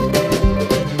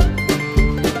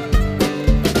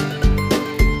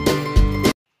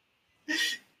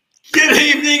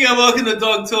and welcome to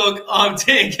Dog Talk. I'm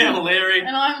Dan Camilleri.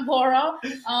 And I'm Laura.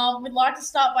 We'd like to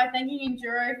start by thanking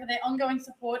Enduro for their ongoing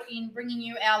support in bringing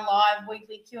you our live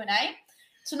weekly Q&A.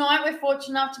 Tonight, we're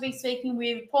fortunate enough to be speaking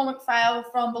with Paul McPhail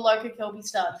from Boloka Kelby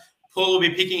Stud. Paul will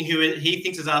be picking who he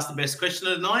thinks has asked the best question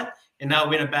of the night, and they'll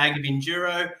win a bag of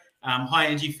Enduro,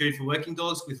 high-energy food for working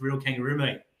dogs with real kangaroo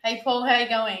meat. Hey, Paul, how are you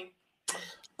going?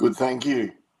 Good, thank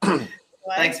you.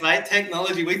 Thanks, mate.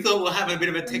 Technology. We thought we'll have a bit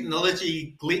of a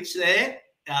technology glitch there.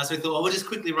 So we thought, we'll just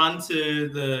quickly run to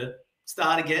the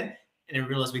start again, and then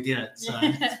realised we didn't. So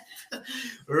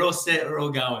we're all set. We're all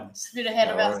going. Just a bit ahead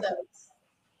of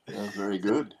ourselves. Very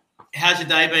good. How's your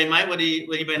day been, mate? What have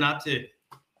you been up to?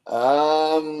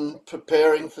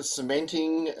 Preparing for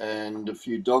cementing and a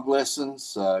few dog lessons.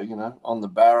 So, on the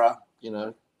barra,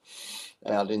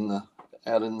 out in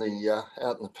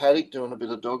the paddock doing a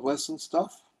bit of dog lesson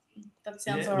stuff. That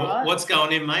sounds all right. What's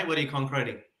going in, mate? What are you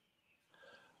concreting?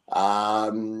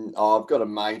 I've got a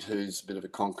mate who's a bit of a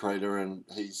concreter, and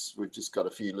we've just got a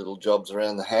few little jobs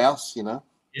around the house,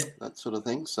 that sort of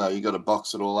thing. So you got to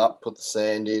box it all up, put the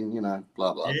sand in,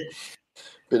 blah blah. Yeah.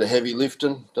 Bit of heavy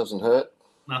lifting, doesn't hurt.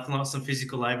 Nothing like some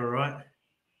physical labour, right?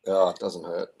 Oh, it doesn't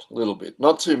hurt. A little bit,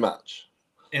 not too much.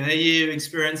 And are you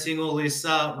experiencing all this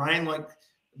rain like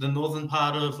the northern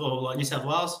part of, or like New South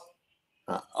Wales?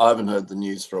 I haven't heard the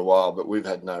news for a while, but we've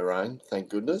had no rain, thank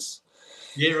goodness.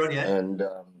 Yeah, right, yeah. And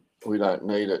we don't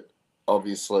need it.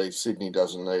 Obviously, Sydney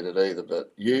doesn't need it either,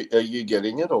 but are you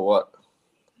getting it or what?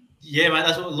 Yeah, mate,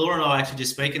 that's what Laura and I are actually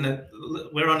just speaking.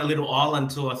 We're on a little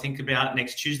island till I think about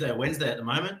next Tuesday or Wednesday at the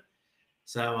moment.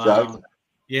 So, all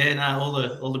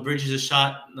the bridges are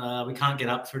shut. We can't get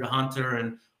up through the Hunter,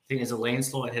 and I think there's a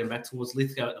landslide heading back towards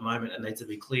Lithgow at the moment that needs to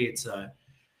be cleared. So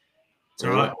it's all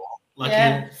right.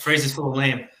 Lucky freezer's full of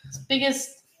lamb. It's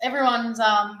biggest. Everyone's.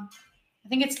 I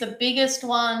think it's the biggest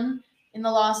one in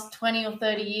the last 20 or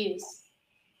 30 years.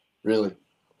 Really?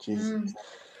 Jeez.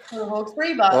 For the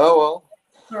Hawkesbury, but oh well.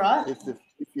 All right. If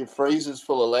your freezer's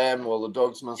full of lamb, well, the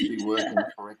dogs must be working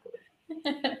correctly.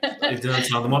 They're doing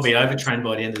something. They might be overtrained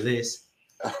by the end of this.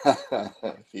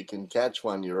 If you can catch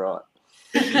one, you're right.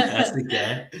 That's the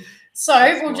game.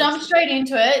 So we'll jump straight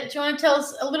into it. Do you want to tell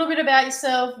us a little bit about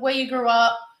yourself, where you grew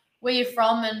up, where you're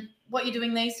from, and what you're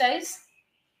doing these days?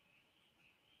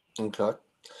 Okay.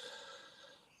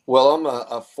 Well, I'm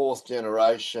a fourth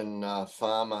generation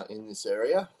farmer in this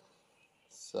area.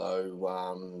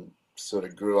 So sort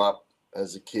of grew up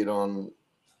as a kid on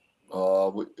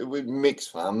we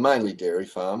mixed farm, mainly dairy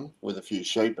farm, with a few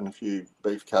sheep and a few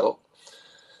beef cattle.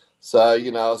 So, I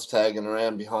was tagging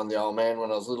around behind the old man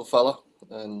when I was a little fella.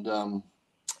 And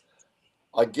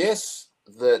I guess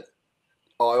that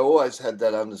I always had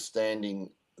that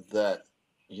understanding that,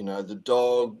 the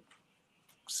dog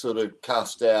sort of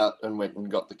cussed out and went and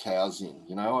got the cows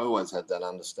in. I always had that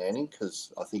understanding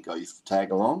because I think I used to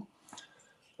tag along.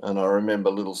 And I remember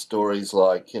little stories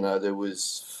like, there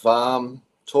was farm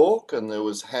talk and there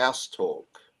was house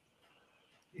talk.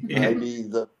 Maybe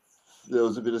there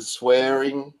was a bit of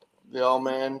swearing. The old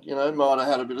man, might have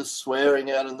had a bit of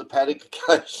swearing out in the paddock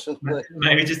occasionally.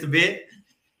 Maybe just a bit.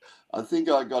 I think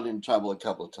I got in trouble a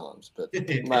couple of times, but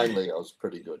mainly I was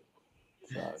pretty good.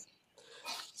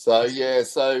 So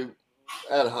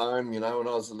at home, when I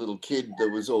was a little kid, there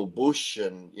was all bush,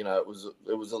 and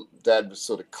Dad was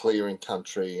sort of clearing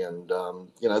country, and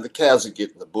the cows would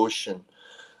get in the bush, and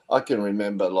I can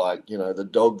remember the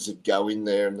dogs would go in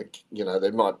there, and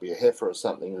there might be a heifer or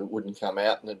something that wouldn't come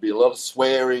out, and there'd be a lot of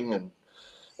swearing, and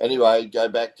anyway, go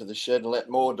back to the shed and let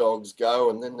more dogs go,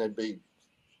 and then there'd be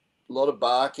a lot of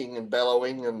barking and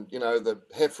bellowing, and the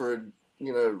heifer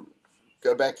would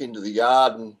go back into the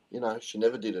yard, and she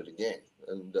never did it again.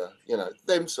 And,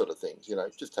 them sort of things,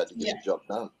 just had to get the job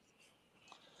done.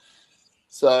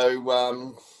 So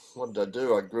what did I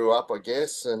do? I grew up, I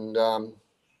guess, and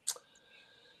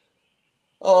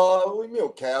we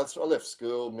milked cows. I left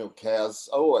school, milked cows.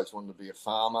 I always wanted to be a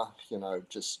farmer,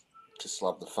 just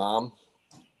love the farm.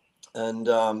 And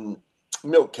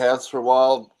milked cows for a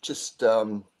while, just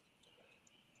got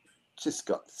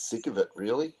sick of it,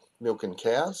 really, milking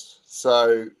cows.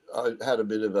 So I had a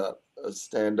bit of a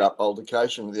stand-up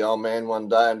altercation with the old man one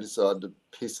day and decided to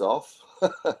piss off.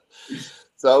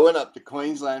 So I went up to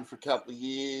Queensland for a couple of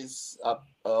years, up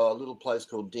a little place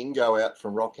called Dingo out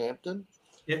from Rockhampton.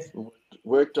 Yes.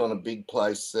 Worked on a big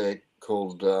place there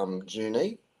called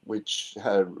Junee, which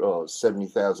had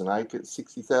 70,000 acres,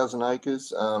 60,000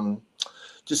 acres.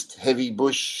 Just heavy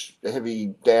bush,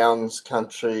 heavy downs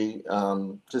country,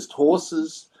 just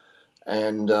horses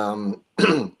and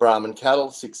Brahman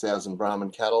cattle, 6,000 Brahman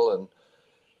cattle, and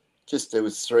just there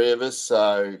was three of us.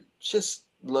 So just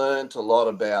learnt a lot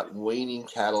about weaning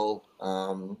cattle,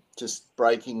 just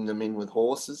breaking them in with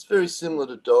horses, very similar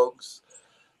to dogs.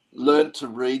 Learned to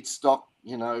read stock.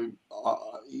 We're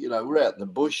out in the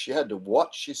bush. You had to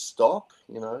watch your stock.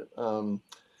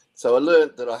 So I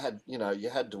learned that I had, you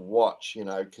had to watch,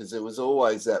 because there was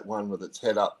always that one with its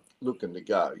head up looking to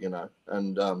go,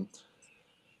 and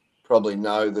probably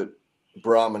know that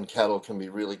Brahman cattle can be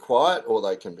really quiet or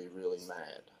they can be really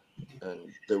mad.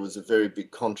 And there was a very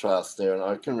big contrast there. And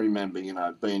I can remember,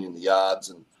 being in the yards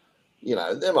and,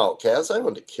 them old cows, they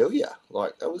wanted to kill you.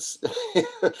 Like, that was,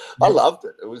 I loved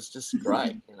it. It was just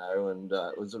great, and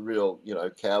it was a real,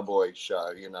 cowboy show,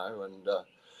 and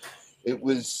it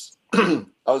was, I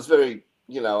was very,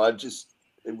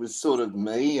 it was sort of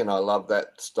me, and I love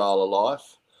that style of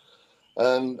life.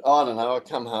 And I don't know, I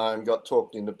come home, got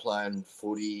talked into playing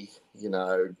footy, doing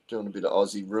a bit of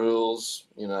Aussie rules,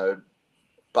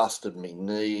 busted me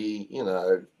knee,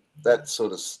 that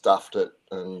sort of stuffed it.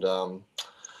 And,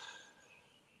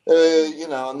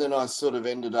 and then I sort of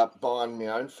ended up buying my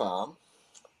own farm,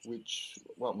 which,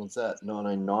 what was that,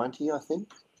 1990, I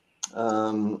think.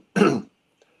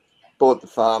 Bought the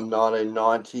farm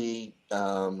 1990,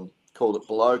 called it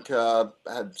Baloka,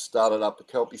 had started up a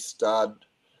Kelpie stud.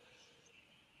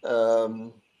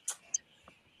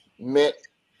 Met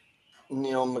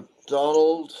Neil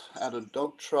McDonald at a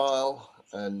dog trial,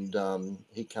 and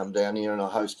he come down here, and I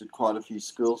hosted quite a few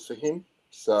schools for him.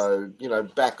 So,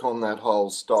 back on that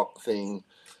whole stock thing,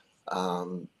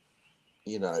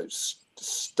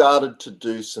 started to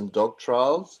do some dog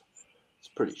trials. It's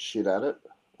pretty shit at it.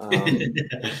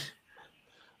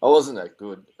 I wasn't that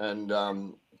good. And,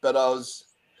 but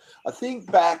I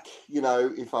think back,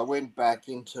 if I went back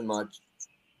into my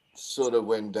sort of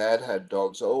when Dad had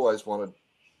dogs, I always wanted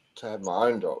to have my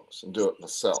own dogs and do it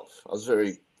myself. I was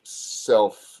very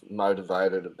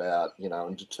self-motivated about,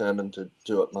 and determined to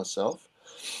do it myself.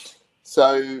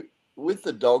 So with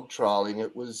the dog trialing,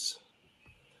 it was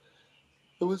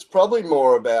probably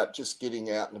more about just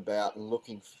getting out and about and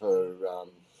looking for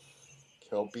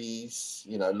Kelpies,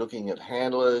 looking at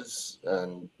handlers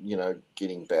and,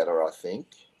 getting better, I think.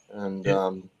 And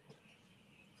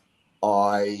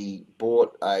I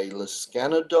bought a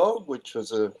Lascana dog, which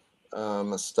was a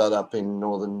stud up in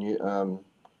northern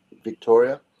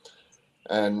Victoria.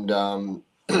 And,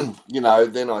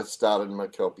 then I started my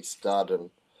Kelpie stud, and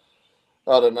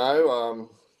I don't know,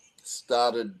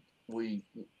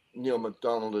 Neil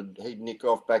McDonald, he'd nick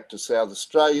off back to South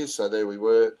Australia. So there we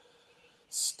were,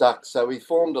 stuck. So we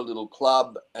formed a little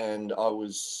club, and I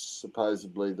was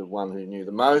supposedly the one who knew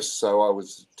the most. So I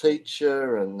was a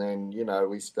teacher, and then,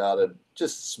 we started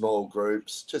just small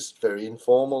groups, just very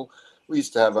informal. We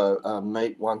used to have a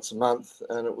meet once a month,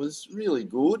 and it was really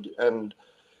good. And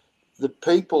the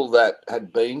people that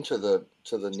had been to the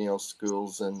Neil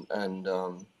schools and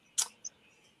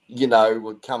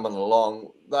were coming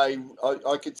along,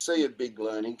 I could see a big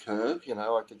learning curve.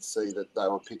 I could see that they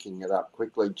were picking it up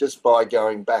quickly just by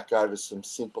going back over some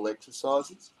simple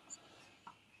exercises.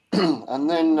 And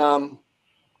then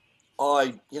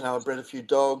I bred a few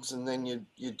dogs, and then you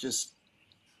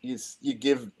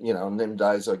give, in them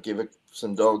days I give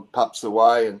some dog pups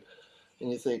away, and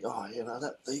you think, oh,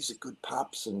 these are good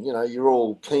pups, and you're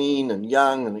all keen and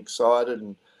young and excited,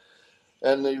 and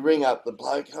you ring up the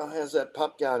bloke, oh, how's that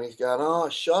pup going? He's going, oh, I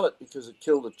shot it because it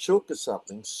killed a chook or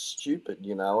something stupid,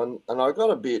 and I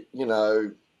got a bit,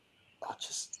 it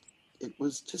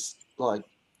was just like,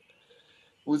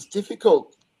 it was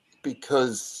difficult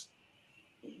because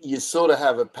you sort of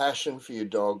have a passion for your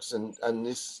dogs, and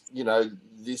this,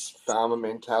 this farmer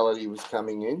mentality was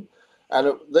coming in,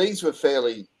 and these were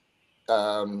fairly,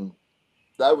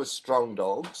 they were strong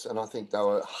dogs, and I think they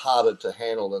were harder to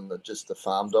handle than just the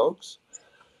farm dogs.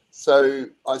 So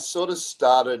I sort of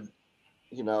started,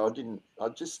 I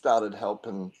just started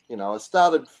helping, I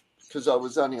started, because I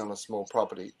was only on a small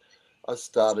property, I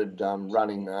started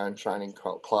running my own training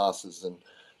classes, and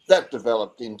that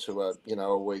developed into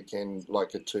a weekend,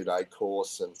 like a 2-day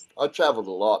course. And I traveled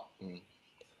a lot and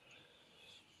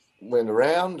went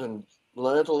around and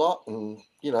learned a lot, and,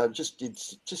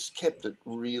 just kept it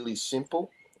really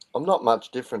simple. I'm not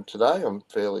much different today. I'm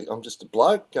just a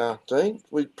bloke, Dean.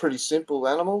 We're pretty simple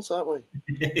animals, aren't we?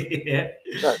 Yeah.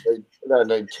 Don't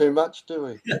need too much, do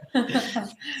we?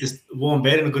 Just a warm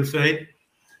bed and a good feed.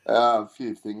 A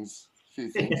few things.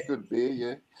 Good beer,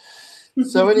 yeah.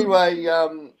 So anyway, I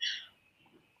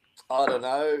don't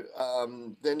know.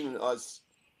 Then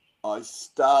I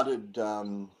started.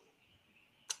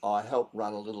 I helped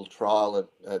run a little trial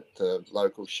at a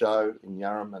local show in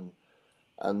Yarram,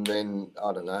 and then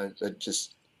I don't know.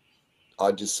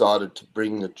 I decided to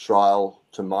bring the trial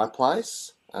to my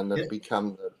place, and it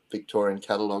become the Victorian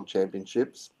Cattle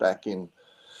Championships back in,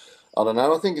 I don't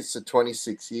know, I think it's the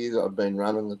 26 years I've been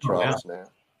running the trials now.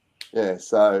 Yeah,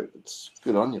 so it's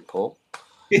good on you, Paul.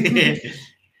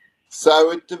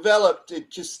 So it developed. It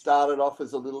just started off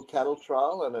as a little cattle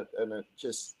trial, and it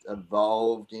just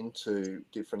evolved into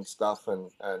different stuff.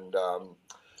 And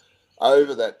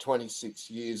over that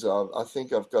 26 years, I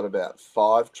think I've got about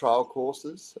 5 trial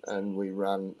courses, and we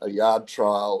run a yard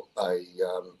trial, a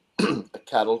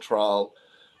cattle trial.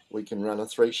 We can run a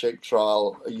 3 sheep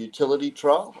trial, a utility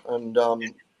trial, and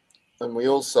we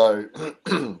also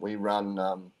we run.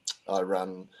 I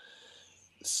run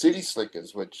city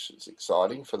slickers, which is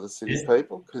exciting for the city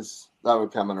people because they were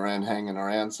coming around, hanging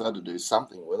around, so I had to do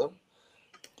something with them,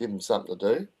 give them something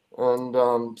to do.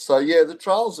 And so, yeah, the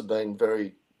trials have been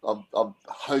very, I've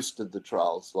hosted the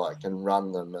trials, like, and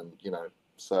run them, and, you know,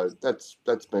 so that's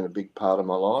been a big part of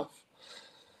my life.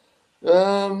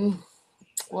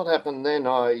 What happened then?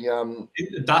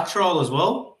 The duck trial as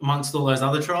well, amongst all those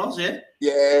other trials, yeah?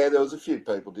 Yeah, there was a few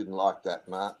people didn't like that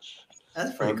much.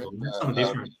 That's pretty cool. Something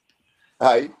different.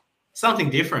 Hey? Something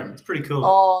different. It's pretty cool.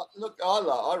 Oh, look,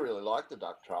 I really like the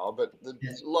duck trial, but a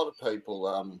lot of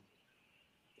people,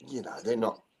 you know, they're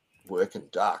not working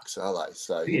ducks, are they?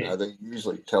 So, you know, they're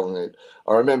usually telling it.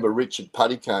 I remember Richard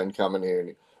Puttycone coming here,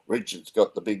 and Richard's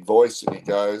got the big voice, and he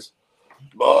goes,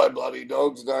 "My bloody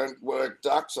dogs don't work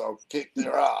ducks, I'll kick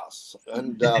their ass."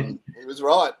 And he was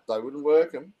right. They wouldn't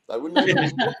work them. They wouldn't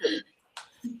even look at them.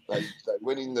 They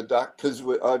went in the duck because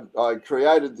I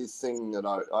created this thing that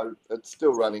it's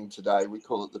still running today. We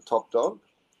call it the Top Dog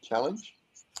Challenge.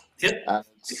 Yep. And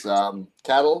it's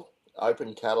cattle,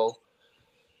 open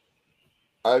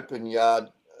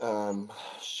yard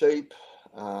sheep.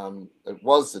 It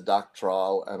was the duck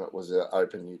trial, and it was an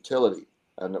open utility,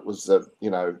 and it was a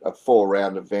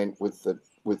 4-round event with the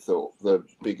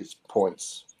biggest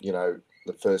points. You know,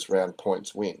 the first round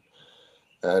points win.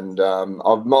 And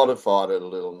I've modified it a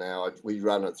little now. We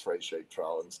run a 3 sheep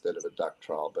trial instead of a duck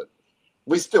trial, but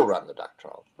we still run the duck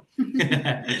trial.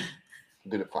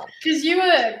 Bit of fun. Because you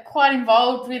were quite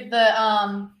involved with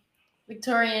the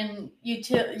Victorian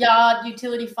Yard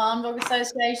Utility Farm Dog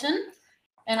Association,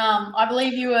 and I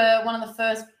believe you were one of the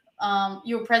first.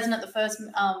 You were present at the first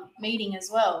meeting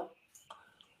as well.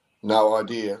 No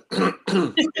idea.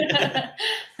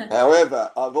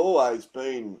 However, I've always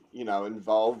been, you know,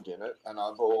 involved in it, and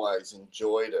I've always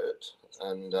enjoyed it.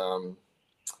 And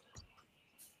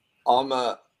I'm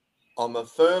a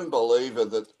firm believer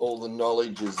that all the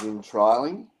knowledge is in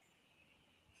trialing.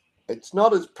 It's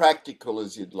not as practical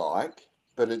as you'd like,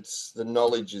 but the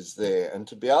knowledge is there. And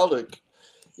to be able to,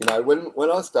 you know,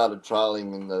 when I started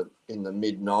trialing in the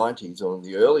mid 90s, or in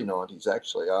the early 90s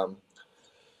actually,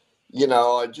 you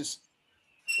know, I just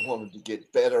wanted to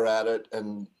get better at it,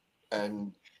 and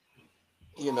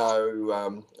you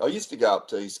know, I used to go up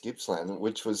to East Gippsland,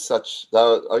 which was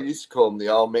I used to call them the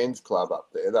old men's club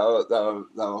up there. They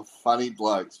were funny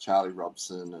blokes, Charlie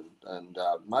Robson, and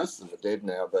most of them are dead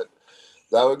now, but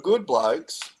they were good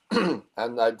blokes,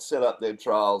 and they'd set up their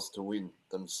trials to win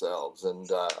themselves,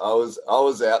 and I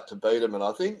was out to beat them, and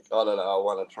I think, I don't know, I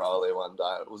won a trial there one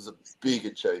day. It was a big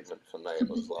achievement for me. It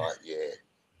was like, yeah.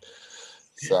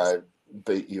 So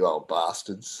beat you old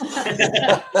bastards.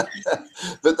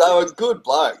 But they were good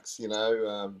blokes, you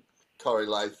know, Corey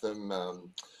Latham,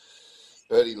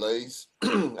 Bertie Lees,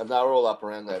 and they were all up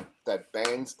around that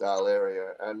Bairnsdale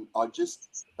area, and I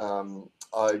just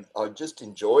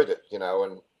enjoyed it, you know,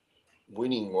 and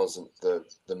winning wasn't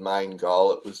the main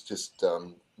goal. It was just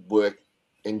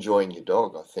enjoying your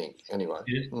dog, I think. Anyway.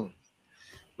 Yeah.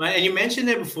 Mate, and you mentioned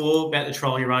there before about the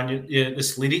trial you run, the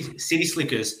city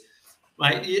slickers.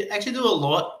 Mate, you actually do a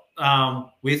lot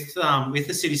with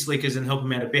the city slickers and help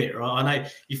them out a bit, right? I know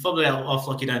you fob it off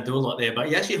like you don't do a lot there, but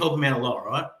you actually help them out a lot,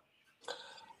 right?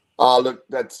 Oh, look,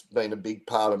 that's been a big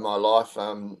part of my life.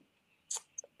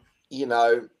 You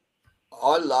know,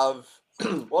 I love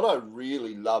what I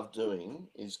really love doing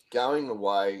is going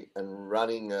away and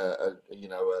running a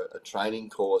training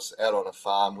course out on a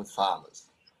farm with farmers.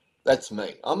 That's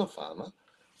me. I'm a farmer.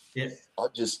 Yeah. I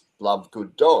just love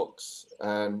good dogs,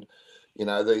 and you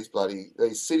know, these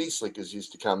city slickers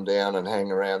used to come down and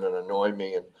hang around and annoy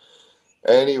me. And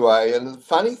anyway, and the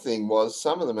funny thing was,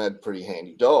 some of them had pretty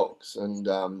handy dogs, and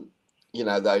you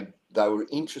know, they were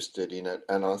interested in it.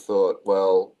 And I thought,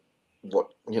 well,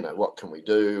 what can we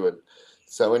do? And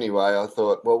so anyway, I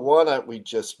thought, well, why don't we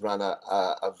just run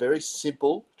a very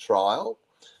simple trial?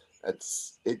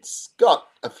 It's got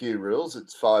a few rules.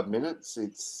 It's 5 minutes.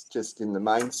 It's just in the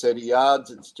main set of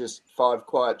yards. It's just 5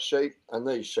 quiet sheep, and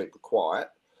these sheep are quiet.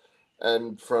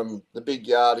 and from the big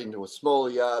yard into a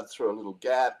smaller yard, through a little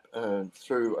gap, and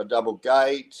through a double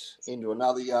gate, into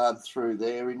another yard, through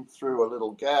there, in through a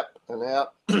little gap, and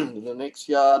out in the next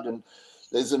yard. And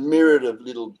there's a myriad of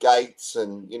little gates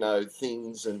and,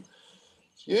 things, and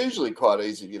it's usually quite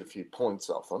easy to get a few points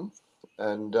off them.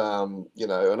 And,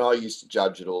 and I used to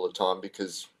judge it all the time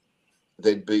because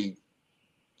there'd be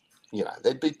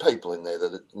people in there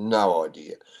that had no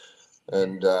idea.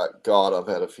 And God, I've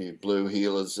had a few blue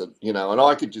heelers that, and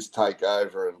I could just take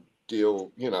over and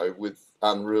deal, with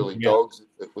unruly dogs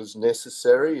if it was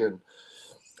necessary. And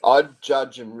I'd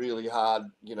judge them really hard,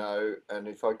 and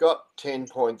if I got 10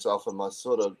 points off them, I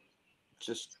sort of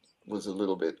just was a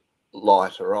little bit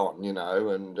lighter on,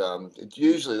 and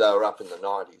usually they were up in the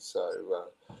 90s. So,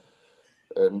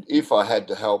 and if I had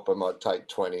to help them, I'd take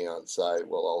 20. I'd say,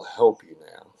 well, I'll help you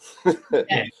now.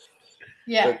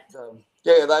 Yeah. But,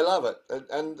 yeah, they love it.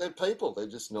 And they're people. They're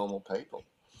just normal people.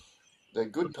 They're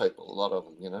good people, a lot of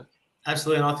them,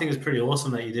 Absolutely. And I think it's pretty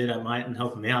awesome that you do that, mate, and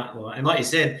help them out. And like you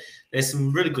said, there's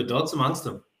some really good dogs amongst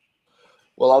them.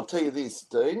 Well, I'll tell you this,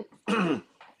 Dean.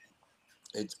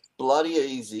 It's bloody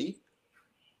easy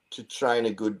to train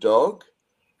a good dog.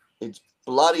 It's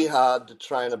bloody hard to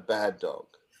train a bad dog.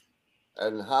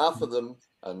 And half of them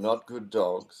are not good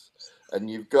dogs. And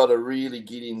you've got to really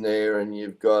get in there, and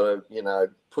you've got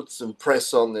to, put some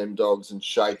press on them dogs and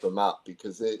shape them up,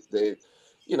 because they're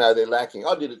lacking.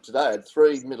 I did it today. I had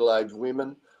 3 middle-aged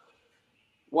women.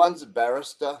 One's a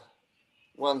barrister.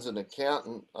 One's an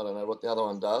accountant. I don't know what the other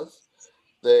one does.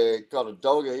 They've got a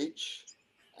dog each,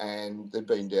 and they've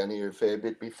been down here a fair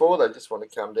bit before. They just want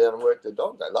to come down and work their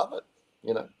dog. They love it,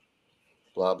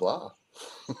 blah, blah.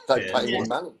 They pay me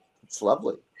money. It's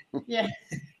lovely. Yeah.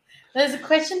 There's a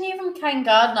question here from Kane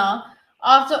Gardner.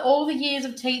 After all the years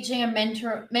of teaching and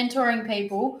mentoring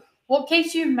people, what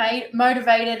keeps you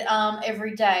motivated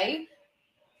every day?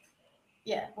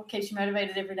 Yeah, what keeps you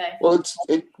motivated every day? Well,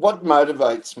 what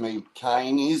motivates me,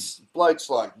 Kane, is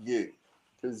blokes like you.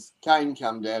 Because Kane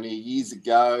come down here years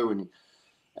ago,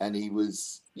 and he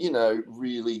was,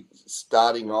 really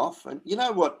starting off. And you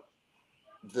know what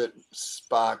that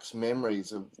sparks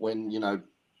memories of when,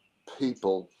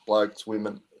 people, blokes,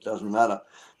 women, doesn't matter.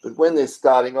 But when they're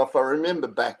starting off, I remember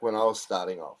back when I was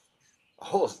starting off,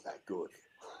 I wasn't that good.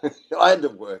 I had to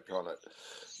work on it,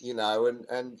 and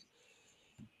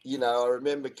I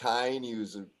remember Kane. He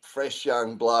was a fresh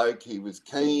young bloke. He was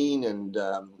keen, and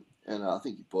I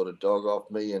think he bought a dog off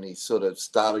me, and he sort of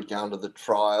started going to the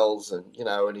trials, and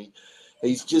and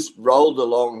he's just rolled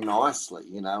along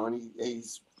nicely, and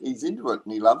he's into it,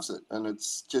 and he loves it, and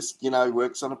it's just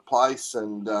works on a place,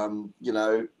 and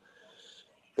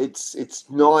it's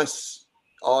nice.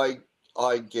 I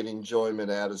get enjoyment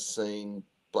out of seeing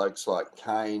blokes like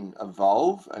Kane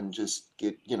evolve and just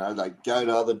get, they go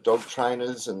to other dog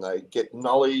trainers and they get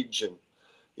knowledge, and,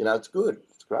 it's good.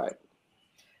 It's great.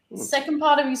 Second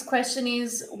part of his question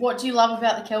is, what do you love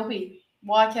about the Kelpie?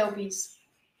 Why Kelpies?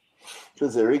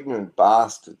 Because they're ignorant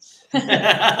bastards. What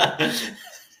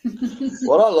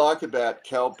I like about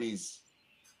Kelpies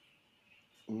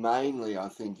mainly, I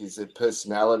think, is their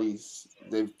personalities.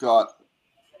 They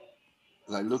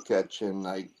look at you and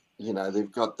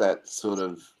they've got that sort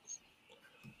of,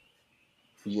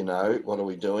 what are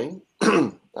we doing?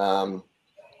 They've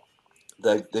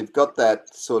got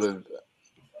that sort of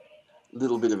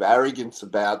little bit of arrogance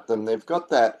about them. They've got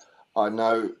that, I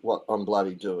know what I'm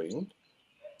bloody doing.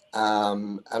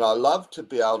 And I love to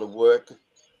be able to work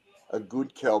a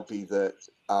good Kelpie that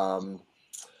I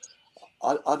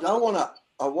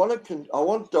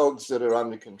want dogs that are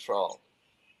under control,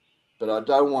 but I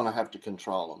don't want to have to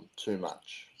control them too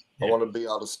much. Yeah. I want to be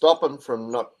able to stop them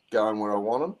from not going where I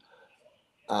want them,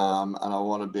 and I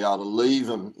want to be able to leave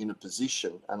them in a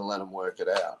position and let them work it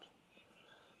out.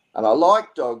 And I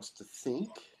like dogs to think,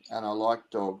 and I like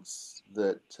dogs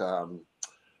that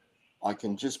I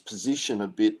can just position a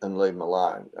bit and leave them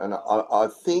alone. And I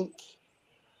think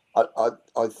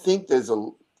there's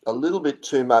a little bit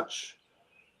too much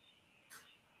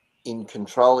in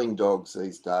controlling dogs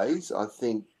these days. I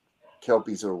think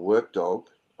Kelpies are a work dog,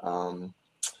 and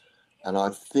I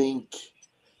think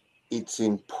it's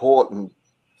important.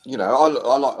 I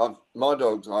like my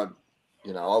dogs. I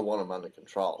want them under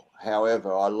control.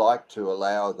 However, I like to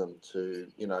allow them to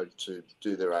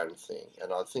do their own thing,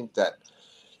 and I think that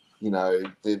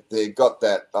they've got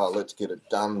that let's get it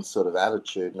done sort of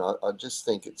attitude, and I just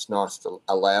think it's nice to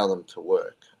allow them to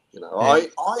work. I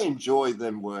enjoy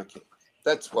them working.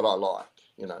 That's what I like.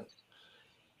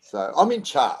 So I'm in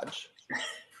charge.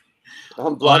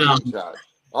 I'm bloody in charge.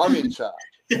 I'm in charge.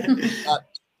 But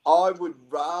I would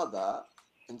rather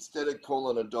instead of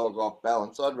calling a dog off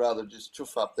balance, I'd rather just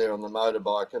chuff up there on the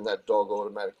motorbike and that dog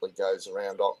automatically goes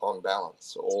around on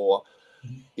balance. Or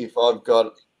if I've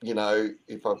got,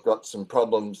 if I've got some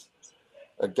problems,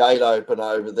 a gate open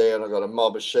over there and I've got a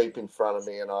mob of sheep in front of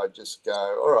me, and I just go,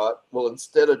 all right, well,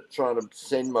 instead of trying to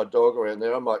send my dog around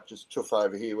there, I might just chuff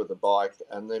over here with the bike,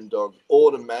 and them dogs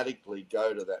automatically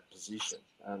go to that position.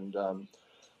 And,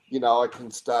 I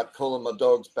can start calling my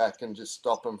dogs back and just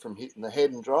stop them from hitting the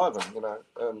head and drive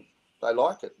them, they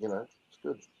like it, it's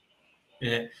good.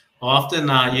 Yeah. I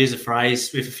often use a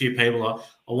phrase with a few people.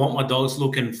 I want my dogs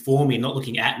looking for me, not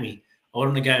looking at me. I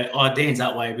want them to go, oh, Dan's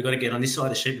that way. We've got to get on this side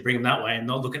of the sheep to bring them that way, and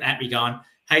not looking at me going,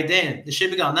 hey, Dan, the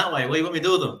sheep are going that way. What do you want me to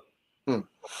do with them?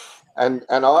 And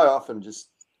I often just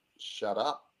shut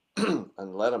up and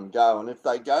let them go. And if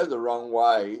they go the wrong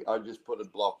way, I just put a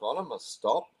block on them, I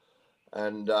stop,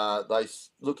 and they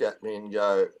look at me and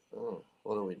go, oh,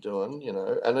 what are we doing?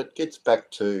 And it gets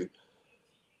back to,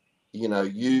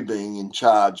 you being in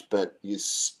charge, but you're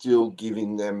still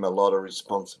giving them a lot of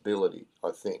responsibility,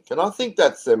 I think. And I think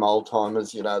that's them old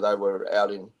timers, they were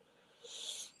out in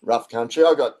rough country.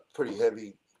 I got pretty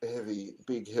heavy,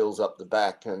 big hills up the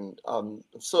back, and I'm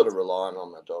sort of relying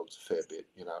on my dogs a fair bit,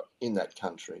 in that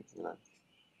country,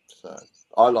 So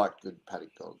I like good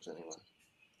paddock dogs anyway.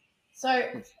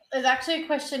 So there's actually a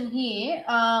question here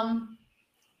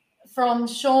from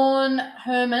Sean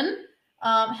Herman.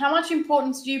 How much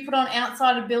importance do you put on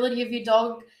outside ability of your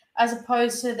dog as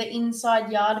opposed to the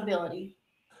inside yard ability?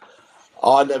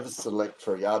 I never select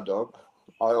for a yard dog.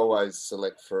 I always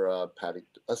select for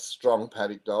a strong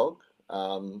paddock dog.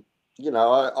 I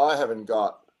haven't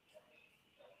got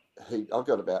I've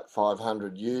got about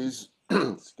 500 ewes,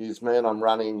 excuse me, and I'm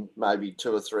running maybe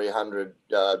 200 or 300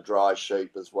 dry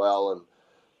sheep as well. And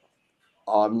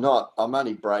I'm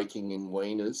only breaking in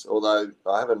weaners, although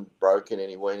I haven't broken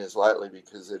any weaners lately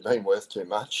because they've been worth too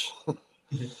much. I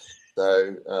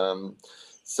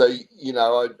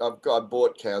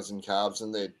bought cows and calves,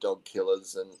 and they're dog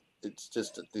killers, and it's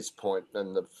just at this point,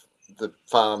 and the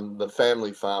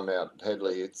family farm out at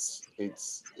Headley, it's in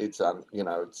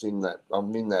that,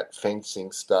 I'm in that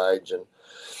fencing stage, and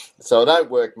so I don't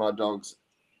work my dogs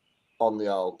on the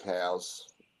old cows,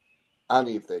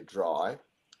 only if they're dry.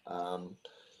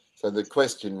 So the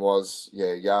question was,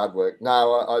 yard work.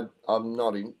 No, I'm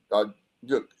not in.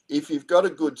 Look, if you've got a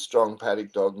good, strong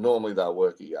paddock dog, normally they'll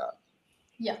work a yard.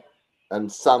 Yeah.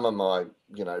 And some of my,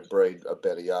 breed are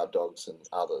better yard dogs than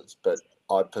others, but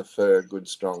I prefer a good,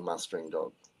 strong mustering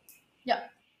dog. Yeah.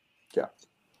 Yeah.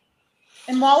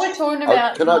 And while we're talking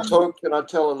about, can I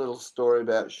tell a little story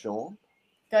about Sean?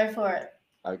 Go for it.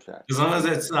 Okay. As long as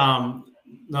it's not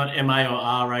MA or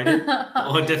R rated,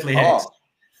 or definitely X.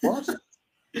 What?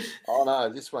 Oh no,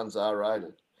 this one's R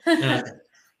rated.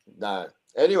 No.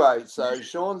 Anyway, so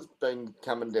Sean's been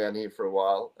coming down here for a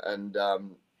while, and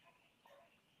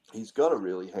he's got a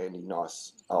really handy,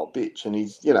 nice old bitch. And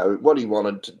he's, what he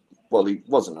wanted to, well, he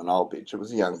wasn't an old bitch, it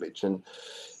was a young bitch. And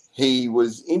he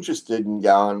was interested in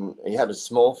going, he had a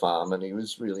small farm, and he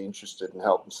was really interested in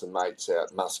helping some mates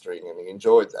out mustering, and he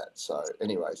enjoyed that. So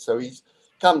anyway, so he's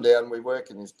come down, we're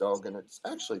working his dog, and it's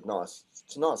actually nice.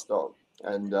 It's a nice dog.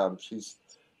 And she's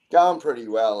going pretty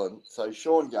well. And so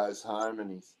Sean goes home, and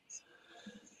he's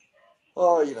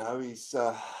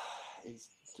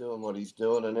doing what he's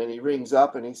doing, and then he rings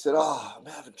up and he said, I'm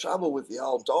having trouble with the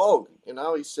old dog.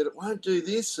 He said, it won't do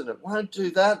this and it won't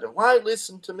do that, and it won't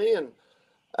listen to me. And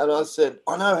I said,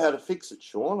 I know how to fix it,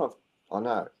 Sean. I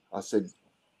know. I said,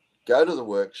 go to the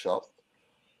workshop,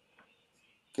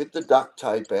 get the duct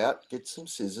tape out, get some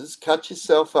scissors, cut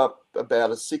yourself up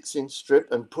about a 6-inch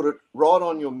strip and put it right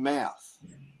on your mouth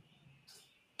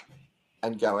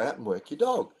and go out and work your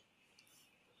dog.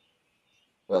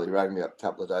 Well, he rang me up a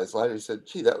couple of days later. He said,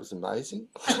 gee, that was amazing.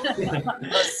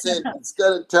 I said,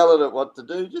 instead of telling it what to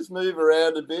do, just move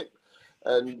around a bit.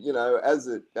 And, as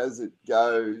it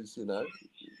goes, you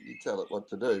tell it what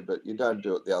to do, but you don't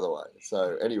do it the other way.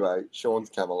 So anyway, Sean's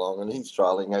come along and he's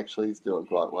trialling. Actually, he's doing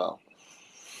quite well.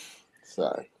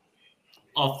 So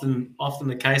often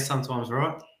the case sometimes,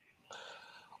 right?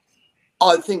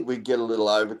 I think we get a little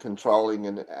over controlling,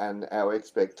 and our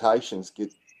expectations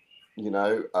get,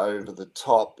 over the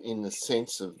top in the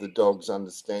sense of the dog's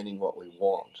understanding what we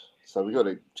want. So we've got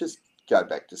to just go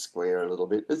back to square a little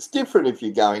bit. It's different if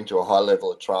you're going to a high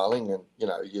level of trialing and,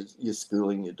 you're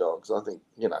schooling your dogs. I think,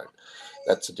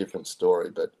 that's a different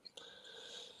story. But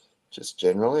just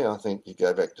generally, I think you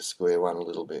go back to square one a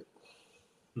little bit.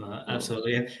 No,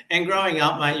 absolutely. And growing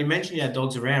up, mate, you mentioned you had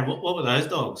dogs around. What were those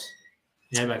dogs?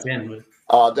 Yeah, back then.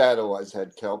 Dad always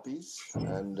had Kelpies,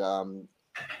 and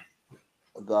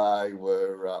they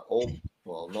were all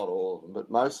well, not all of them,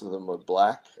 but most of them were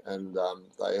black, and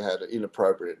they had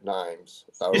inappropriate names.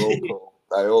 They were all called.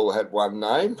 They all had one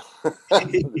name.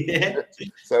 Yeah.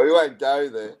 So we won't go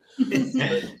there. But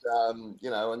you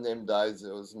know, in them days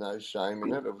there was no shame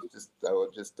in it. It was just they were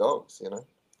just dogs, you know.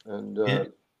 And Yeah.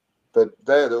 but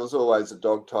there was always a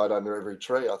dog tied under every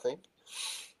tree, I think.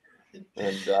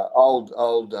 And old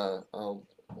what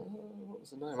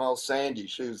was her name? Old Sandy.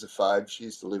 She was a fave. She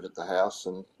used to live at the house,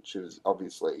 and she was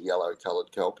obviously a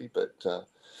yellow-coloured kelpie. But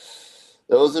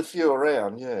there was a few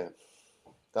around. Yeah,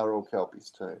 they were all kelpies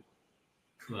too.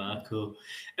 Wow, cool.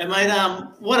 And mate,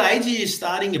 what age are you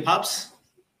starting your pups?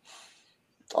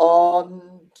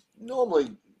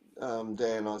 Normally,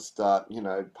 Dan, I start, you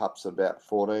know, pups about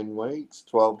 14 weeks,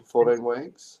 12 to 14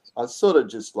 weeks. I sort of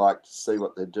just like to see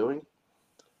what they're doing.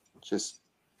 Just,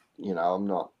 you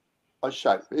know, I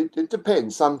shape, it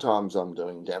depends. Sometimes I'm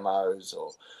doing demos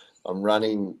or I'm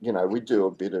running, you know, we do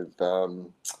a bit of,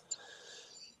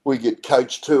 we get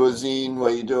coach tours in where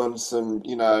you're doing some,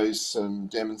 you know, some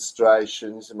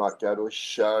demonstrations. You might go to a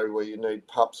show where you need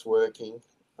pups working.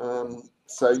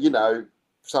 So, you know,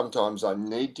 sometimes I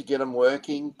need to get them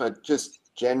working, but just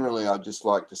generally I just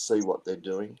like to see what they're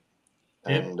doing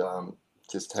and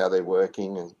just how they're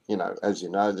working. And, you know, as you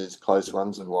know, there's close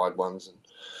ones and wide ones and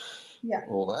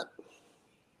all that.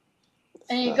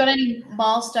 And you got any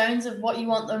milestones of what you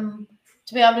want them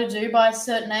to be able to do by a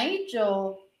certain age,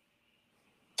 or?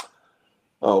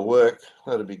 Oh, work.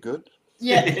 That'd be good.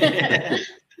 Yeah.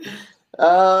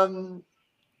 I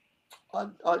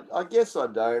guess I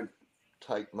don't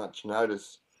take much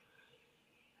notice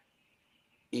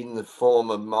in the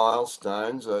form of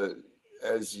milestones.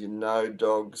 As you know,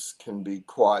 dogs can be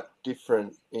quite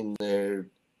different in their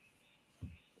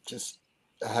just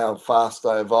how fast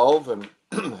they evolve and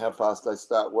how fast they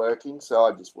start working. So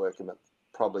I just work them at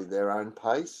probably their own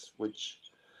pace, which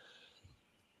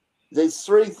there's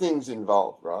three things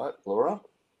involved, right, Laura?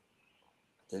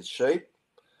 There's sheep,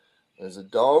 there's a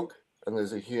dog, and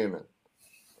there's a human.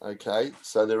 Okay,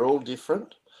 so they're all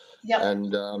different. Yep.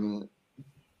 And,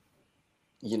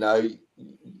 you know,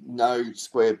 no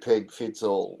square peg fits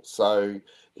all. So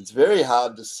it's very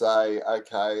hard to say,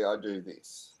 okay, I do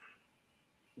this.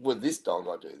 With this dog,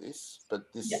 I do this,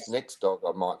 but this next dog,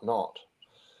 I might not.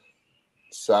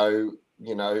 So,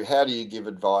 you know, how do you give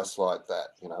advice like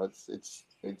that? You know, it's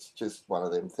just one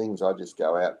of them things. I just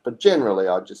go out, but generally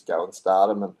I just go and start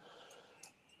them. And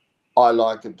I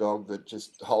like a dog that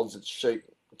just holds its sheep,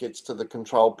 gets to the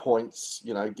control points,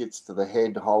 you know, gets to the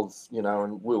head, holds, you know,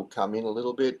 and will come in a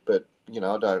little bit. But, you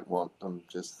know, I don't want them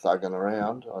just thugging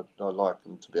around. I like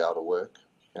them to be able to work.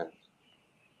 Yeah.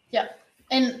 Yeah.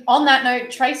 And on that note,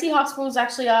 Tracy Huxball's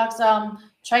actually asked,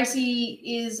 Tracy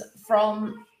is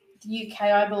from the UK,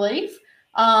 I believe.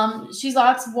 She's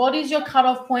asked, what is your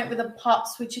cutoff point with a pup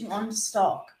switching on to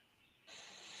stock?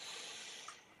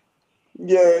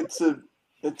 Yeah, it's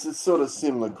a sort of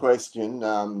similar question.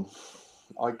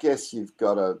 I guess you've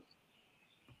got to,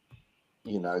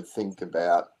 you know, think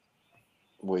about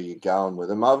where you're going with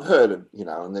them. I've heard of, you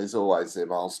know, and there's always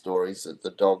them old stories that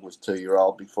the dog was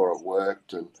 2-year-old before it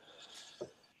worked,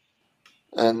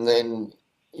 and then,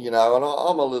 you know, and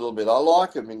I'm a little bit, I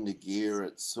like them into gear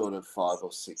at sort of 5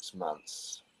 or 6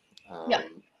 months.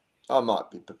 I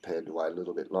might be prepared to wait a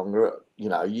little bit longer. You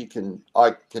know,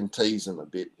 I can tease them a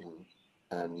bit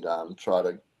and try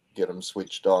to get them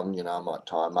switched on. You know, I might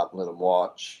tie them up and let them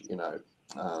watch, you know.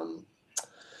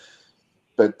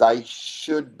 But they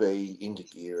should be into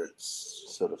gear at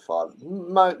sort of 5.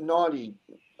 98%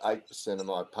 of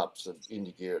my pups are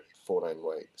into gear at 14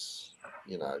 weeks,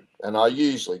 you know. And I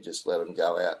usually just let them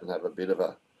go out and have a bit of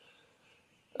a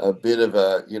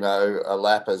you know, a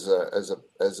lap as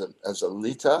a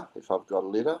litter. If I've got a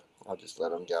litter, I just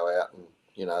let them go out and,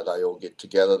 you know, they all get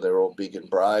together. They're all big and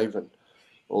brave, and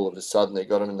all of a sudden they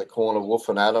got them in the corner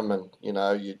woofing at them, and, you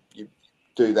know, you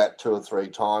do that 2 or 3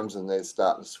 times and they're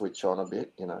starting to switch on a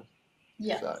bit, you know.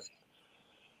 Yeah. So.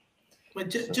 But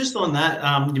just on that,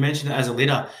 you mentioned it as a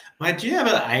litter. Mate, do you have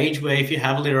an age where if you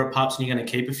have a litter of pups and you're going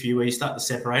to keep a few, where you start to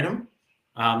separate them,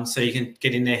 so you can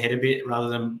get in their head a bit rather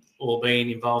than all being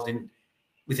involved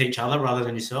with each other rather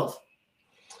than yourself?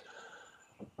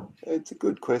 It's a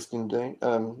good question, Dean.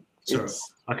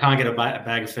 I can't get a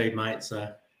bag of feed, mate,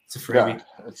 so it's a freebie.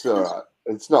 No, it's all right.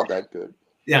 It's not that good.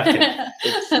 Yeah, okay.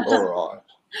 It's all right.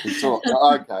 It's all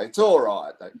okay. It's all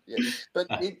right. Yeah, but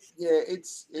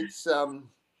it's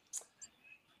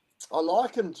I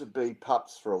like them to be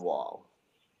pups for a while.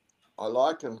 I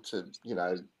like them to, you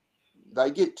know,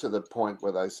 they get to the point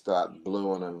where they start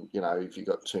bluing, and, you know, if you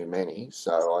got too many,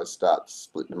 so I start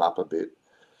splitting them up a bit.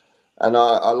 And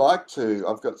I like to,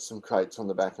 I've got some crates on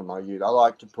the back of my ute. I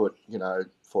like to put, 4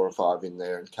 or 5 in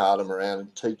there and cart them around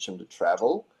and teach them to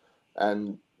travel.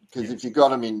 And because if you've got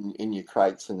them in your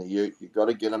crates in the ute, you've got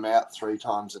to get them out 3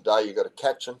 times a day. You've got to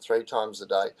catch them 3 times a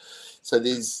day. So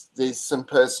there's some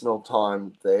personal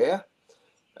time there,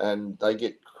 and they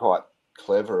get quite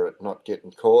clever at not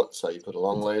getting caught. So you put a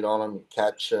long lead on them, you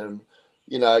catch them,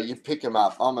 you pick them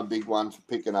up. I'm a big one for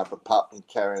picking up a pup and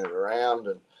carrying it around.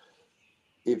 And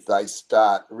if they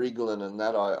start wriggling and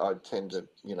that, I tend to,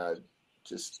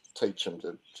 just teach them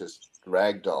to just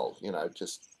ragdoll,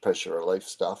 just pressure relief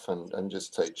stuff, and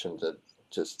just teach them to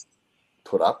just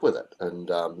put up with it. And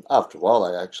after a while,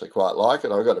 they actually quite like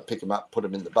it. I've got to pick them up, put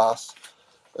them in the bus.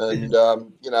 And,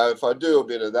 if I do a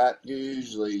bit of that,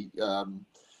 usually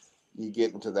you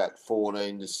get into that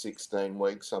 14 to 16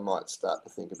 weeks, I might start to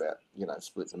think about,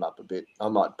 splitting them up a bit. I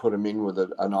might put them in with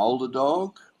an older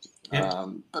dog, but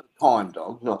a kind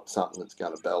dog, not something that's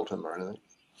going to belt them or anything.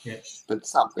 Yeah. But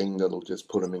something that'll just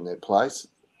put them in their place.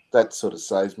 That sort of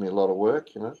saves me a lot of work,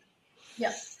 Yeah.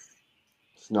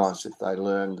 It's nice if they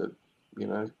learn to,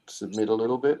 submit a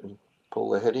little bit and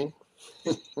pull their head in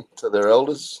to their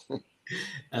elders.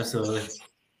 Absolutely.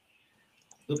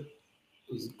 Look,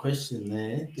 there's a question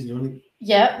there. Did you want to...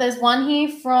 Yeah, there's one here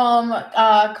from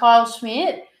Kyle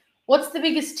Schmidt. What's the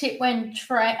biggest tip when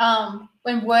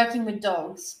working with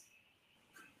dogs?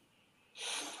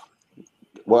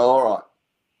 Well, all right.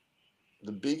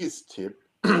 The biggest tip.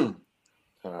 All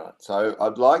right. So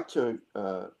I'd like to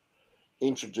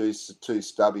introduce the 2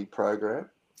 stubby program.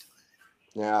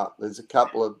 Now, there's a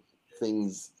couple of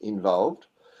things involved.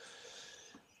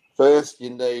 First,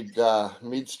 you need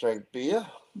mid-strength beer,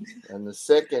 and the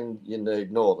second, you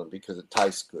need Northern because it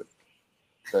tastes good.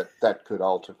 But that could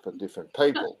alter for different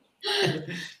people.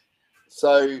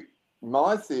 So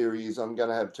my theory is I'm going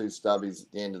to have 2 stubbies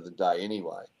at the end of the day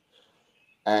anyway.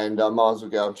 And I might as well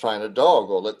go and train a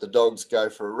dog or let the dogs go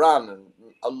for a run. And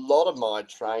a lot of my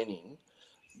training,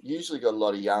 usually got a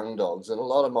lot of young dogs, and a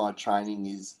lot of my training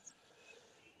is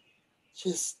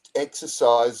just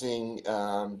exercising,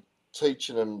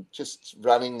 teaching them, just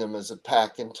running them as a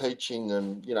pack and teaching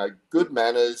them, good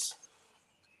manners,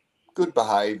 good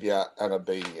behaviour and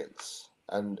obedience.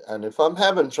 And if I'm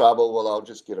having trouble, well, I'll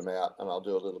just get them out and I'll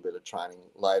do a little bit of training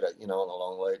later, on a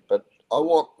long lead. But I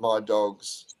want my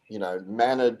dogs,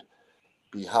 mannered,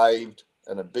 behaved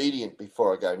and obedient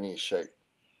before I go near sheep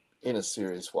in a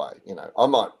serious way. I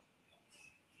might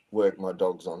work my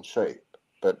dogs on sheep,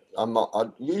 but I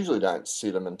usually don't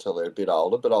sit them until they're a bit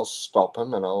older, but I'll stop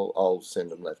them and I'll send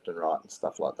them left and right and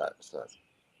stuff like that. So,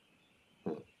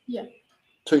 yeah.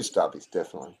 2 stubbies,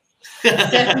 definitely.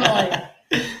 Definitely.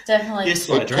 Yes,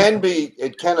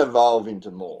 it can evolve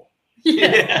into more.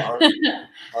 Yeah.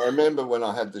 I remember when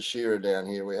I had the shearer down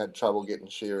here, we had trouble getting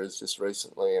shearers just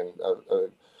recently, and a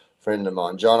friend of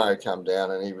mine, Jono, come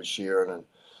down and he was shearing, and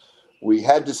we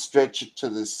had to stretch it to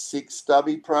the 6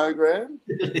 stubby program,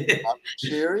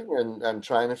 shearing and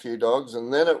train a few dogs,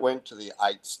 and then it went to the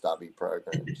 8 stubby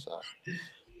program.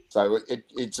 So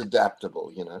it's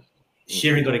adaptable,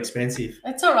 Shearing got expensive.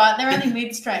 It's all right. They're only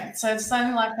mid-strength, so it's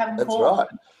only like having That's 4. right.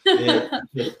 Yeah.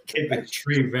 Keep the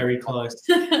tree very close.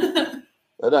 They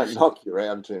don't knock you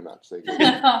around too much. They're good.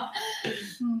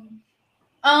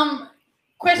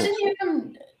 Question here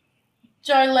from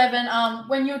Joe Levin.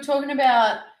 When you were talking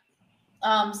about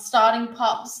starting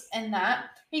pups and that,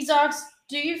 he's asked,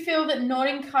 do you feel that not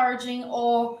encouraging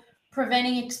or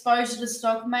preventing exposure to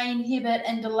stock may inhibit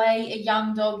and delay a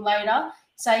young dog later,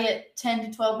 say at 10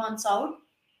 to 12 months old?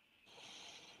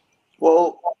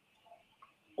 Well,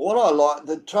 what I like,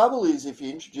 the trouble is if you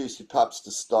introduce your pups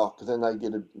to stock, then they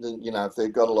get if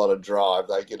they've got a lot of drive,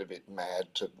 they get a bit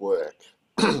mad to work.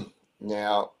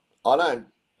 Now, I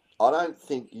don't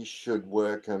think you should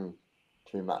work them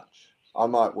too much. I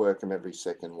might work them every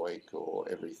 2nd week or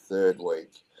every 3rd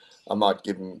week. I might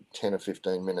give them 10 or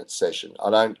 15 minute session. I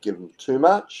don't give them too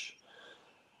much.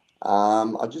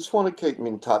 I just want to keep them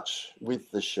in touch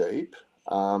with the sheep.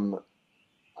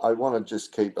 I want to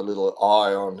just keep a little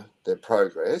eye on their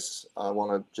progress. I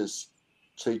want to just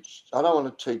teach. I don't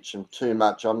want to teach them too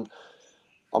much. I'm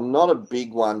not a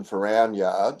big one for round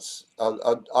yards.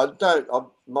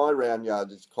 My round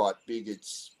yard is quite big.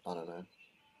 It's, I don't know,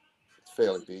 it's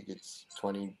fairly big. It's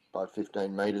 20 by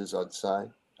 15 metres, I'd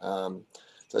say. So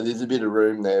there's a bit of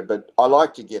room there, but I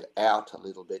like to get out a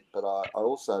little bit, but I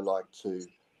also like to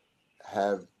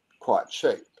have quiet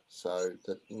sheep so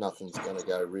that nothing's going to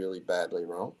go really badly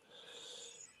wrong.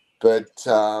 But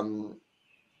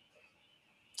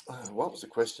what was the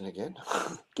question again?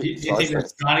 Do you think that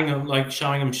starting them, like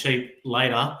showing them sheep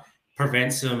later,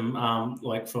 prevents them,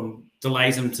 from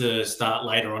delays them to start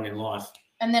later on in life.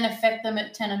 And then affect them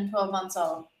at 10 and 12 months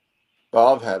old.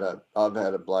 I've had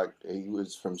a bloke. He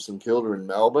was from St Kilda in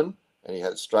Melbourne, and he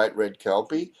had straight red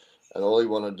Kelpie, and all he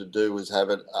wanted to do was have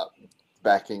it up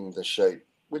backing the sheep,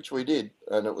 which we did,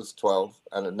 and it was 12,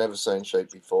 and had never seen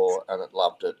sheep before, and it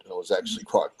loved it, and it was actually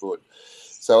quite good.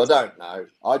 So I don't know.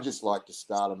 I just like to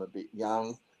start them a bit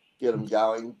young, get them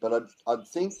going. But I'd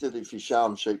think that if you show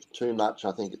them sheep too much,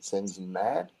 I think it sends them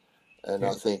mad. And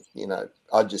I think,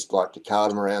 I just like to cart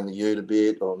them around the ute a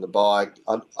bit or on the bike.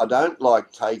 I don't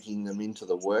like taking them into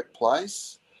the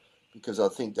workplace because I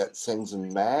think that sends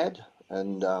them mad.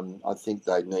 And I think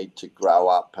they need to grow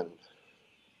up and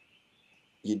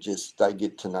they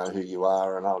get to know who you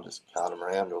are, and I'll just cart them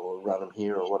around or run them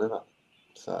here or whatever.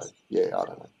 So, yeah, I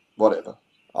don't know. Whatever.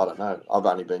 I don't know. I've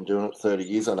only been doing it 30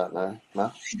 years. I don't know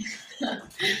much.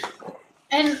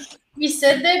 And you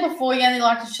said there before you only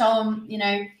like to show them,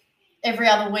 every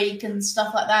other week and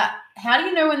stuff like that. How do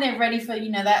you know when they're ready for,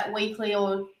 that weekly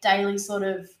or daily sort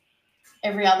of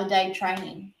every other day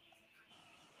training?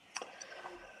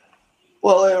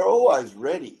 Well, they're always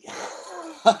ready.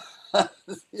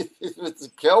 If it's a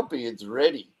Kelpie, it's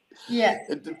ready. Yeah.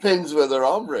 It depends whether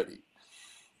I'm ready.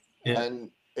 Yeah. And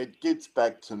it gets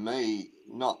back to me,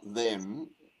 not them,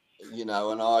 and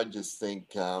I just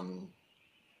think, and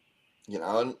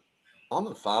I'm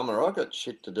a farmer. I've got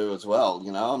shit to do as well.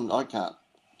 I can't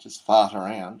just fart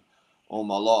around all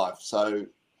my life. So,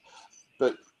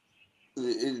 but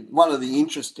one of the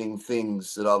interesting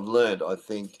things that I've learned, I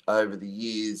think, over the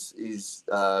years is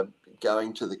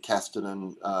going to the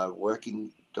Casterton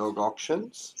working dog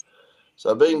auctions. So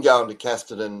I've been going to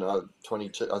Casterton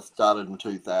 22. I started in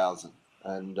 2000,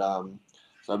 and so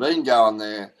I've been going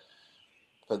there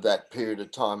for that period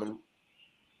of time. And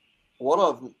what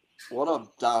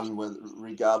I've done,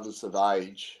 regardless of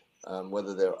age,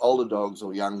 whether they're older dogs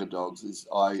or younger dogs, is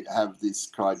I have this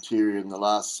criteria. In the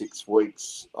last 6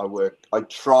 weeks, I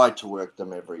try to work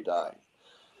them every day.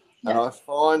 Yeah. And I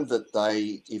find that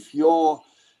if you're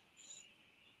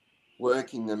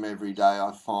working them every day,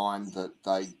 I find that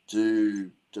they do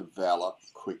develop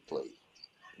quickly.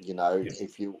 Yes.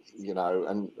 If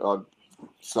and I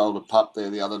sold a pup there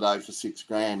the other day for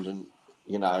 $6,000, and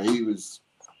he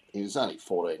was only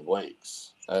 14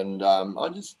 weeks, and I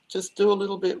just do a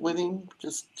little bit with him,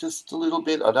 just a little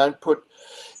bit. I don't put.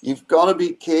 You've got to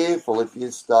be careful if you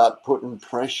start putting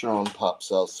pressure on pups;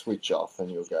 they'll switch off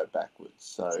and you'll go backwards.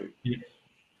 So, yeah.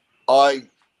 I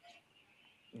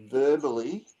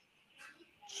verbally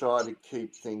try to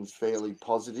keep things fairly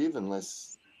positive,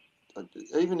 unless,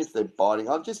 even if they're biting,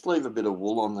 I'll just leave a bit of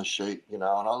wool on the sheet, and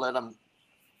I let them.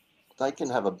 They can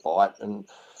have a bite, and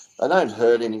they don't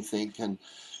hurt anything,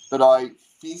 but I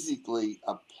physically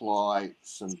apply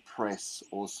some press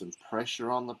or some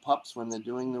pressure on the pups when they're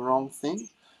doing the wrong thing.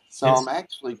 So yes. I'm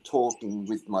actually talking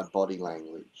with my body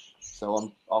language.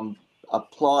 So I'm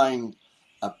applying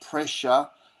a pressure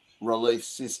relief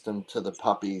system to the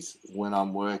puppies when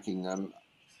I'm working them,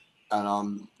 and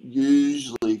I'm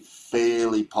usually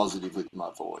fairly positive with my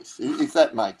voice, if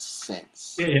that makes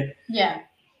sense. Yeah.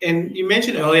 And you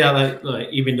mentioned earlier like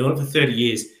you've been doing it for 30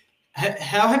 years.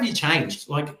 How have you changed?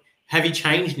 Have you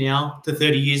changed now to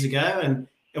 30 years ago, and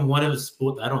what has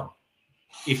brought that on,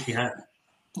 if you have?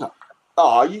 No.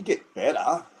 Oh, you get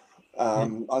better.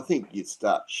 I think you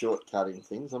start shortcutting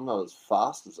things. I'm not as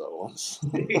fast as I was.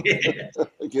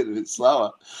 I get a bit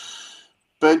slower.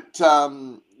 But,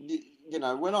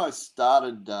 when I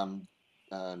started,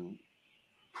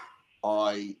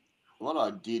 what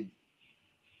I did,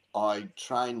 I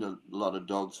trained a lot of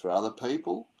dogs for other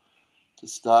people to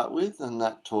start with, and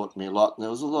that taught me a lot. And there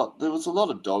was a lot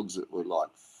of dogs that were like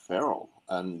feral,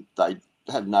 and they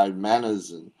had no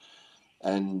manners,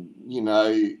 and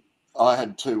I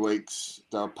had 2 weeks.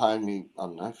 They were paying me, I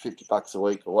don't know, $50 a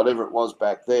week or whatever it was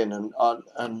back then,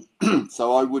 and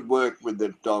so I would work with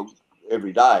the dog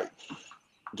every day,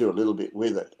 do a little bit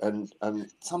with it, and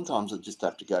sometimes I just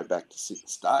have to go back to sit and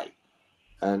stay.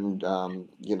 And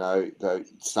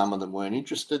some of them weren't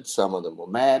interested, some of them were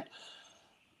mad.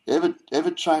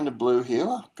 Ever trained a blue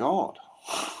heeler? God,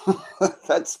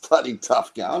 that's bloody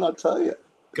tough going, I tell you.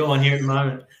 Go on here at the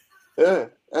moment. Yeah,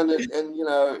 and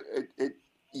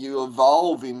you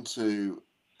evolve into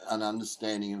an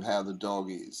understanding of how the dog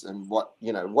is, and what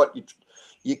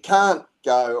you can't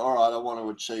go, all right, I want to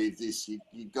achieve this. You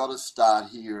got to start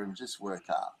here and just work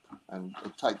up, and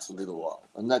it takes a little while.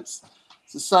 And it's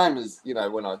the same as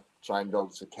when I train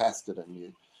dogs for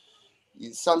Casterton,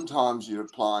 you sometimes you're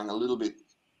applying a little bit,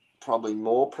 probably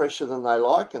more pressure than they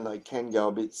like, and they can go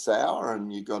a bit sour,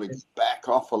 and you've got to back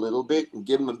off a little bit and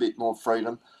give them a bit more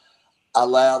freedom.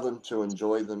 allow them to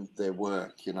enjoy their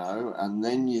work, you know, and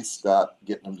then you start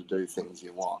getting them to do things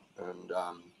you want. And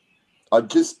I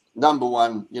just, number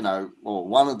one, you know, or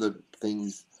one of the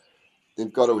things,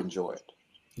 they've got to enjoy it.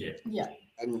 Yeah.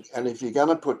 And if you're going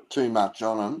to put too much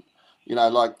on them, you know,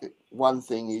 like one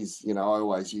thing is, you know, I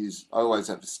always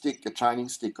have a stick, a training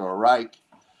stick or a rake.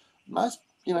 Most,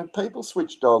 you know, people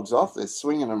switch dogs off. They're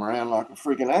swinging them around like a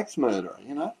freaking axe murderer,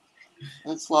 you know.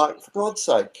 It's like, for God's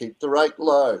sake, keep the rake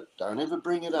low. Don't ever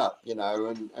bring it up, you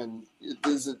know. And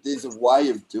there's a way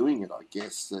of doing it, I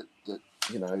guess, that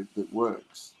you know, that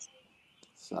works.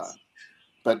 So,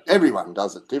 but everyone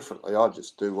does it differently. I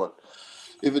just do what.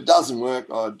 If it doesn't work,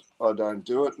 I don't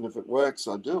do it, and if it works,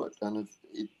 I do it. And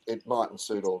it mightn't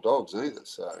suit all dogs either.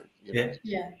 So you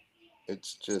know,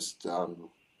 it's just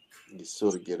you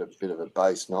sort of get a bit of a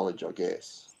base knowledge, I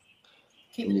guess.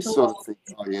 And you sort of think,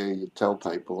 oh yeah, you tell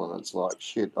people, and it's like,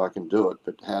 shit, I can do it,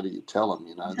 but how do you tell them?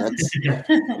 You know, that's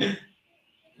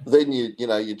then you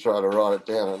know you try to write it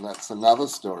down, and that's another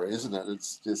story, isn't it?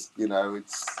 It's just, you know,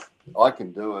 it's I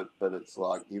can do it, but it's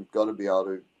like you've got to be able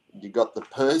to. You got the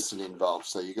person involved,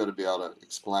 so you got to be able to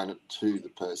explain it to the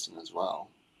person as well,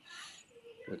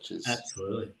 which is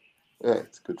absolutely, yeah,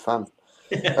 it's good fun.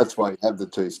 That's why you have the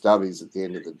two stubbies at the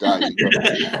end of the day. You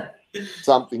got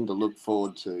something to look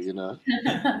forward to, you know.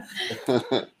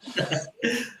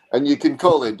 And you can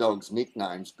call their dogs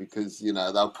nicknames because, you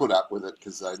know, they'll put up with it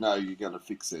because they know you're going to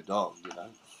fix their dog, you know.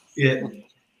 Yeah,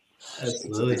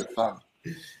 absolutely. It's a bit of fun.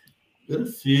 Got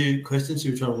a few questions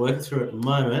you're trying to work through at the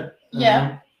moment.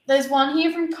 Yeah. There's one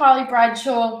here from Kylie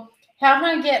Bradshaw. How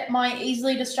can I get my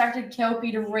easily distracted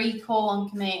Kelpie to recall on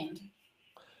command?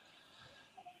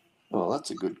 Well,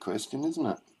 that's a good question, isn't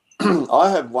it? I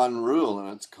have one rule, and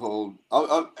it's called.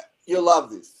 You'll love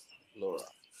this, Laura.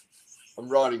 I'm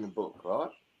writing a book,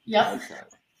 right? Yep. Okay.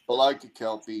 Below to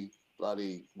Kelpie,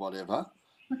 bloody whatever,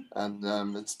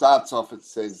 and it starts off. It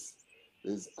says,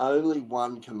 "There's only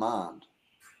one command: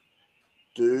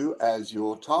 do as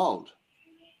you're told."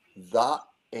 The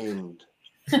end.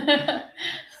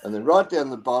 And then right down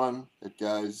the bottom, it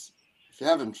goes, "If you're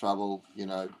having trouble, you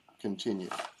know, continue."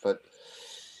 But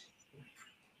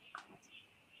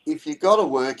if you've got a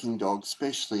working dog,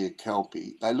 especially a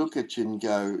Kelpie, they look at you and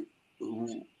go,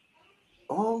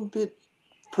 oh, I'm a bit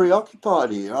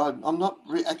preoccupied here. I'm not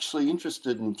actually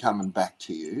interested in coming back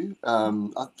to you.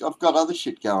 I've got other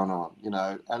shit going on, you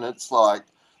know. And it's like,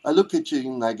 they look at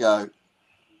you and they go,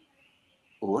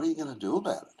 well, what are you going to do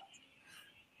about it?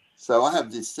 So I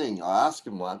have this thing. I ask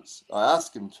them once, I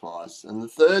ask them twice, and the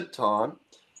third time,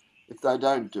 if they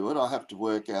don't do it, I have to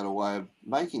work out a way of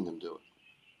making them do it.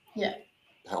 Yeah.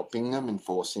 Helping them,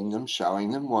 enforcing them,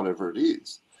 showing them, whatever it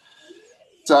is.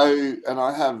 So, and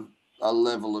I have a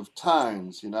level of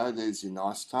tones, you know, there's your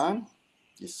nice tone,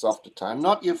 your softer tone,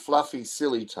 not your fluffy,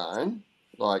 silly tone,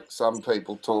 like some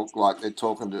people talk like they're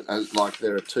talking to, like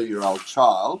they're a 2-year-old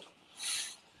child.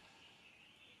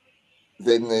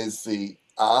 Then there's the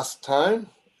ask tone,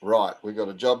 right, we've got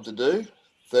a job to do.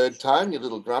 Third tone, your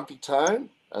little grumpy tone,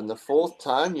 and the fourth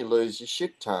tone, you lose your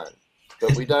shit tone.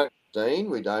 But we don't, Dean,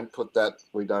 we don't have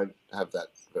that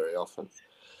very often.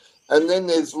 And then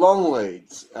there's long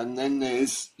leads, and then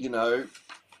there's, you know,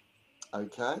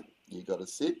 okay, you got to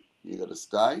sit, you got to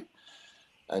stay,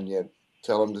 and you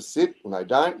tell them to sit, and they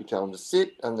don't, you tell them to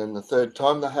sit, and then the third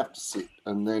time they have to sit.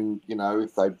 And then, you know,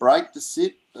 if they break the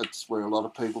sit, that's where a lot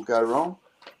of people go wrong.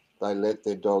 They let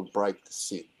their dog break the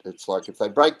sit. It's like if they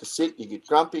break the sit, you get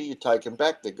grumpy, you take them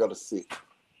back, they've got to sit.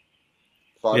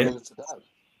 5 minutes a day.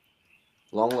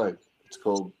 Long lead. It's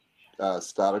called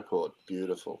starter cord.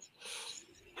 Beautiful.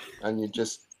 And you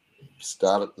just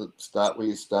start where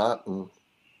you start and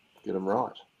get them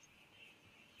right.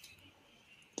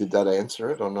 Did that answer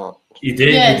it or not? You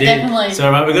did. Yeah, you did. definitely.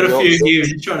 So we've got a few here.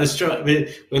 We're trying to strike. We're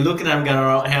looking at them going,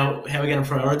 all right, how are we going to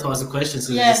prioritise the questions?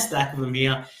 So there's a stack of them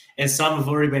here, and some have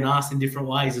already been asked in different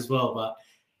ways as well. But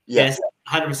yes,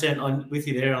 100% on with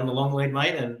you there on the long lead,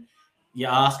 mate. And you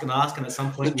ask and at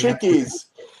some point. The trick is,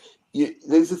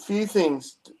 there's a few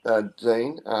things,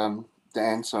 Dean,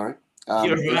 Dan, sorry.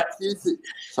 You're right.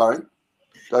 Sorry.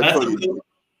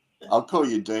 I'll call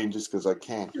you Dean just because I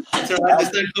can. That's all right.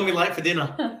 Just don't call me late for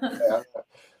dinner. Yeah.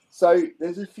 So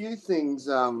there's a few things.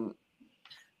 I've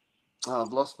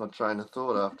lost my train of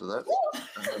thought after that.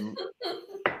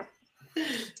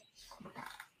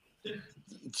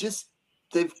 Just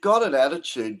they've got an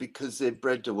attitude because they're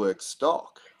bred to work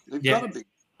stock. They've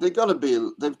got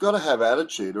to have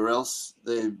attitude, or else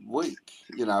they're weak.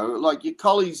 You know, like your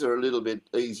collies are a little bit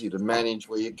easier to manage,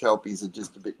 where your Kelpies are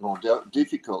just a bit more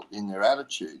difficult in their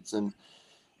attitudes. And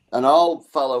an old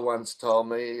fellow once told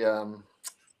me,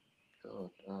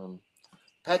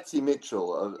 Patsy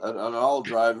Mitchell, an old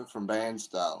drover from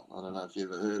Bairnsdale. I don't know if you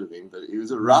ever heard of him, but he was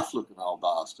a rough-looking old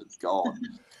bastard. God.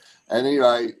 And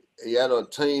anyway, he had a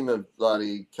team of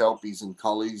bloody Kelpies and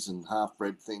collies and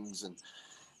half-bred things, and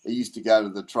he used to go to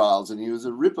the trials, and he was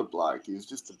a ripper bloke. He was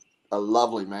just a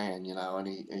lovely man, you know. And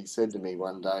he said to me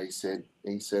one day, he said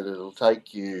it'll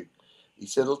take you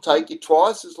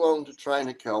twice as long to train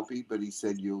a Kelpie, but he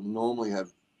said you'll normally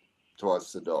have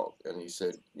twice the dog. And he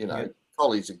said, you know,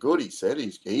 collies are good. He said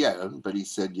he had them, but he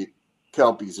said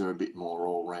Kelpies are a bit more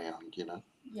all round, you know.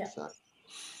 Yeah. So.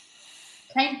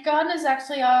 Kate Gardner's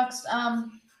actually asked,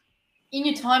 in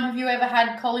your time, have you ever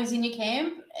had collies in your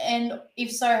camp? And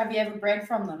if so, have you ever bred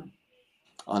from them?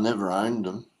 I never owned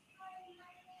them.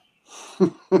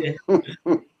 Yeah.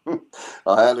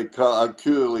 I had a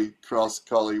curly cross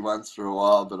collie once for a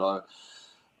while, but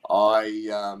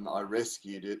I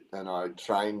rescued it and I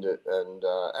trained it, and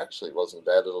actually it wasn't a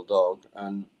bad little dog.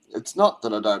 And it's not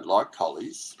that I don't like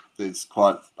collies. I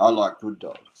like good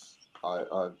dogs. I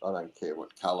don't care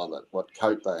what colour what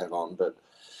coat they have on, but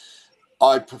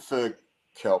I prefer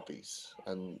Kelpies,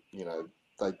 and you know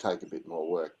they take a bit more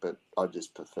work, but I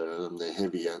just prefer them. They're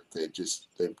heavier.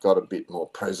 They've got a bit more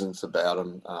presence about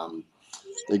them.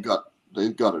 They've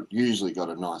usually got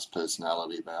a nice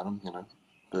personality about them, you know.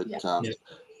 But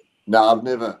no, I've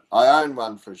never. I owned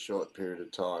one for a short period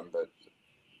of time, but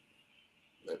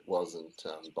it wasn't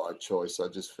by choice. I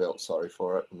just felt sorry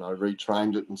for it, and I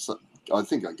retrained it, and I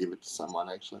think I give it to someone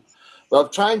actually. But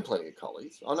I've trained plenty of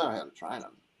collies. I know how to train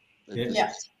them. They're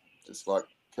just like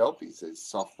Kelpies. There's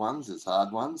soft ones, there's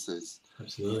hard ones,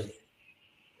 absolutely.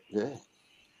 Yeah.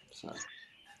 So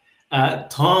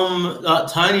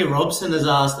Tony Robson has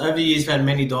asked, over the years you've had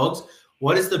many dogs.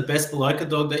 What is the best Baloka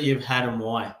dog that you've had and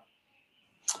why?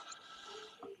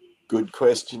 Good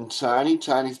question, Tony.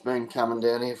 Tony's been coming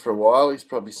down here for a while. He's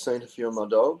probably seen a few of my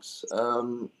dogs.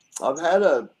 I've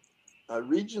had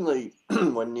originally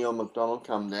when Neil McDonald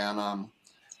come down,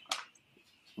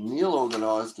 Neil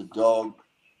organised a dog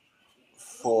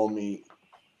for me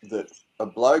that a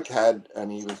bloke had,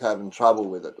 and he was having trouble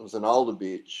with it. It was an older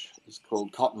bitch. It was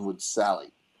called Cottonwood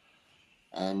Sally.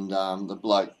 And the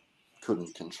bloke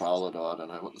couldn't control it. I don't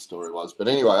know what the story was. But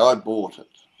anyway, I bought it.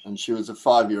 And she was a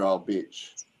 5-year-old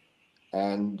bitch.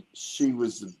 And she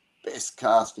was the best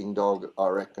casting dog I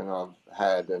reckon I've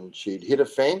had. And she'd hit a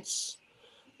fence,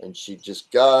 and she'd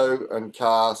just go and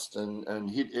cast and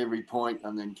hit every point,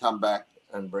 and then come back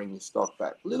and bring your stock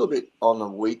back. A little bit on the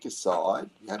weaker side.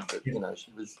 You know,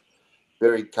 she was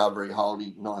very covery,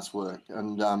 holdy, nice work.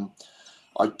 And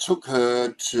I took her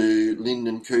to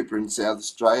Lyndon Cooper in South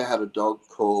Australia, had a dog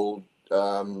called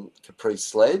Capri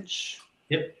Sledge.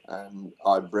 Yep. And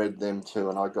I bred them too,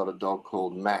 and I got a dog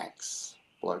called Max,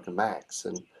 Bloker Max.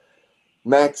 And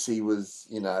Max,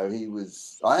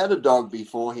 I had a dog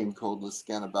before him called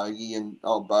Lascanabogie, and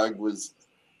old Bogue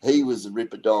he was a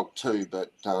ripper dog too,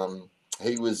 but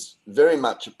he was very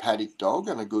much a paddock dog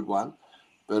and a good one.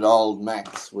 But old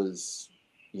Max was,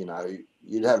 you know,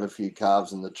 you'd have a few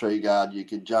calves in the tree guard, you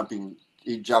could jump in,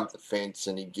 he'd jump the fence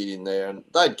and he'd get in there and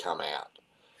they'd come out.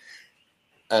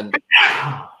 And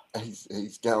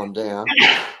he's going down.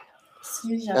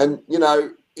 And, you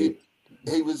know, he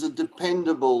was a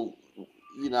dependable,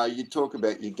 you know, you talk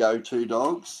about your go-to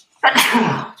dogs.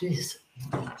 Jeez.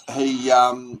 He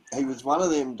was one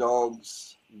of them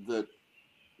dogs that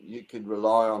you could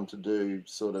rely on to do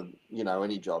sort of, you know,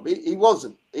 any job. I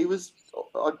trialled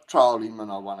him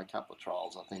and I won a couple of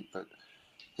trials, I think, but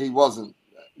he wasn't,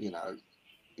 you know,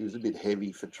 he was a bit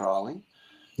heavy for trialling.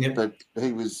 Yep. But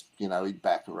he was, you know, he'd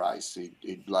back a race,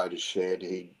 he'd load a shed,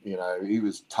 he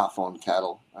was tough on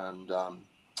cattle. And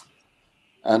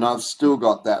I've still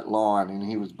got that line, and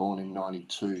he was born in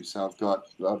 92. So I've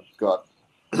got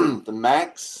the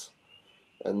Max,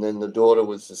 and then the daughter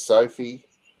was the Sophie,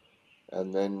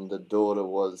 and then the daughter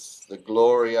was the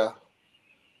Gloria,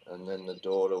 and then the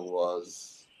daughter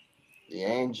was the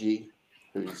Angie,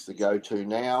 who's the go-to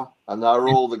now. And they're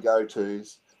all the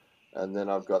go-tos. And then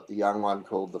I've got the young one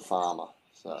called the Farmer.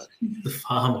 So The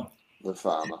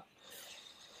Farmer.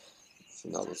 It's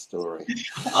another story.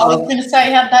 I was going to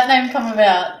say, how'd that name come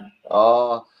about?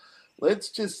 Let's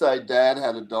just say Dad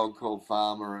had a dog called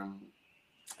Farmer, and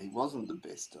he wasn't the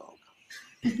best dog.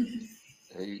 If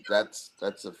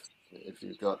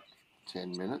you've got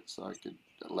 10 minutes, I could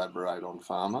elaborate on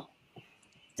Farmer.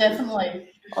 Definitely.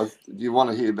 Do you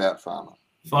want to hear about Farmer?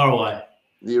 Far away.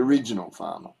 The original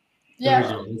Farmer.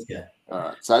 Yeah. Let's go. All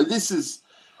right. So this is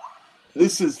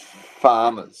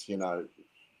Farmers, you know.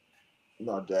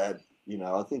 My dad, you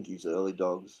know, I think his early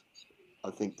dogs, I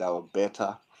think they were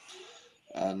better.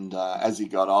 And as he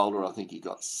got older, I think he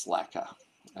got slacker.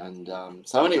 And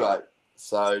so anyway,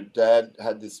 so Dad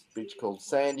had this bitch called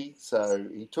Sandy. So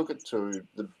he took it to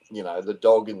the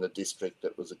dog in the district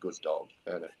that was a good dog.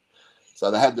 So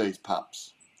they had these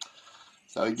pups.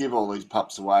 So he gave all these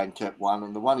pups away and kept one,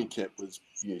 and the one he kept was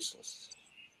useless.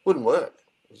 Wouldn't work.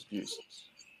 It was useless.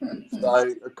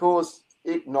 So, of course,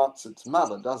 it knots its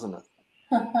mother, doesn't it?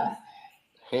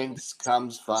 Hence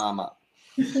comes Farmer.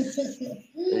 He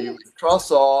was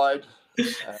cross-eyed,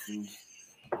 and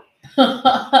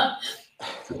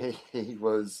he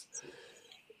was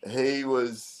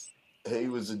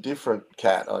a different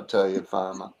cat, I tell you,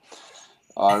 Farmer.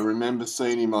 I remember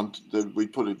seeing him we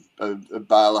put a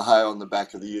bale of hay on the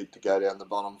back of the ute to go down the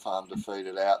bottom farm to feed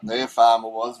it out. And their Farmer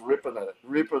was ripping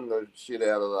the shit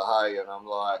out of the hay. And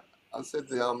I said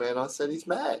to the old man, he's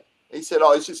mad. He said,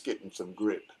 he's just getting some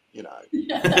grip,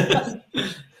 Anyway,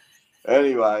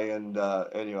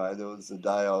 there was a day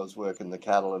I was working the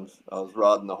cattle and I was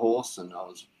riding the horse and I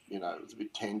was, it was a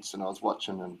bit tense and I was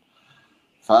watching and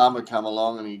Farmer come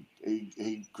along and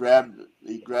he grabbed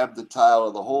the tail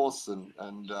of the horse and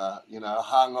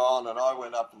hung on, and I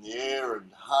went up in the air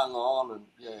and hung on,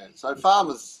 and so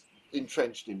Farmer's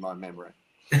entrenched in my memory.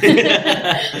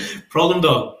 Problem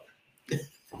dog.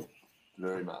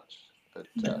 Very much, but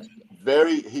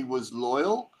he was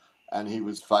loyal and he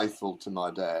was faithful to my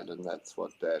dad, and that's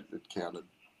what Dad had counted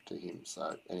to him.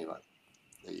 So anyway,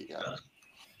 there you go.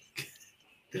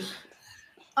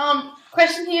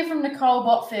 Question here from Nicole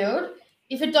Botfield.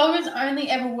 If a dog has only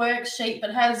ever worked sheep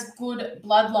but has good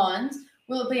bloodlines,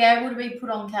 will it be able to be put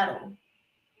on cattle?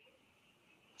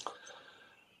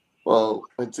 Well,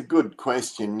 it's a good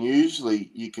question. Usually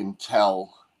you can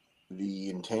tell the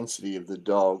intensity of the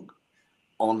dog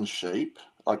on sheep.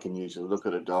 I can usually look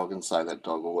at a dog and say that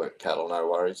dog will work cattle, no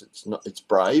worries. It's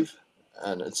brave,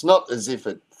 and it's not as if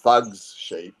it thugs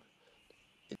sheep.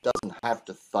 It doesn't have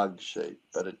to thug sheep,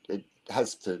 but it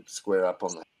has to square up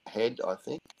on the head, I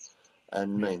think,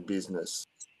 and mean business.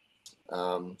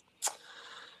 But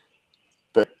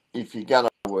if you're going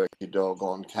to work your dog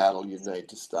on cattle, you need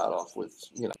to start off with,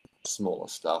 smaller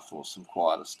stuff or some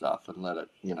quieter stuff and let it,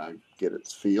 get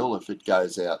its feel. If it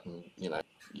goes out and,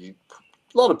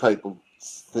 a lot of people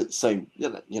see,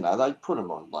 they put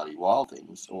them on bloody wild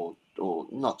things or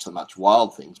not so much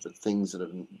wild things, but things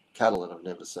cattle that have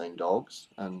never seen dogs,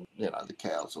 and, the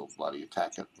cows will bloody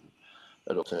attack it.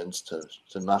 It all turns to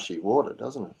mushy water,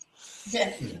 doesn't it?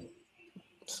 Yeah.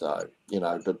 So,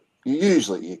 but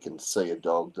usually you can see a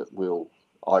dog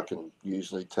I can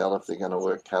usually tell if they're going to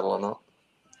work cattle or not.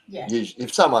 Yeah.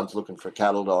 If someone's looking for a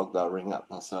cattle dog, they'll ring up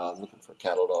and I'll say, I'm looking for a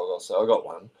cattle dog. I'll say, I got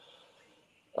one.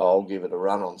 I'll give it a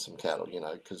run on some cattle,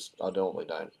 because I normally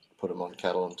don't put them on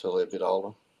cattle until they're a bit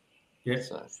older. Yeah.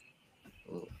 So.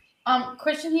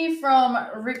 Question here from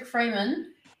Rick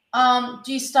Freeman.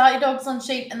 Do you start your dogs on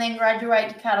sheep and then graduate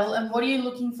to cattle? And what are you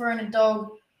looking for in a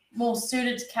dog more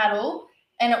suited to cattle?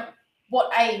 And at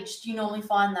what age do you normally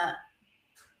find that?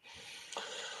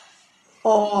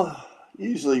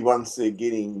 Usually once they're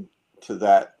getting to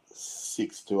that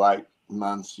 6 to 8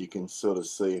 months, you can sort of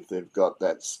see if they've got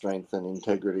that strength and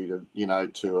integrity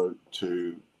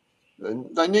to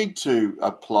they need to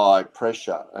apply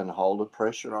pressure and hold a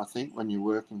pressure, I think, when you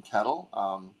work in cattle.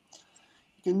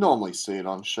 You can normally see it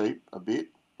on sheep a bit.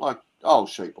 Like old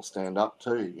sheep will stand up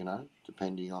too,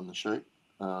 depending on the sheep.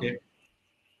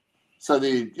 So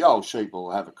the old sheep will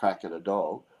have a crack at a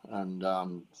dog,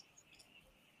 and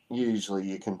usually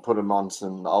you can put them on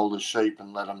some older sheep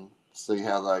and let them see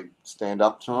how they stand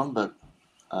up to them. But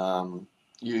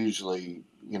usually,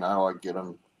 I get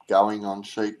them going on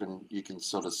sheep and you can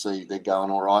sort of see they're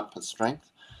going all right for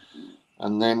strength.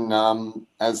 And then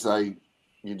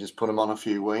you just put them on a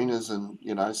few weaners and,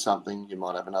 something, you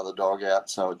might have another dog out.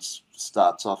 So it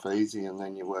starts off easy and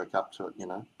then you work up to it,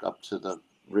 up to the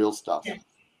real stuff.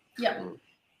 Yeah.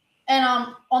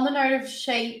 And on the note of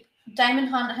sheep, Damon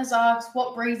Hunt has asked,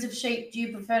 what breeds of sheep do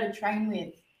you prefer to train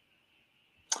with?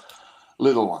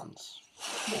 Little ones.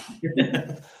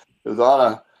 Because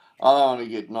I don't want to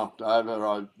get knocked over.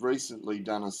 I've recently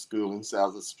done a school in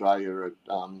South Australia at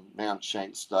Mount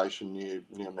Shank Station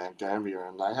near Mount Gambier,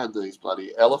 and they had these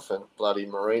bloody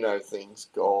merino things.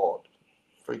 God,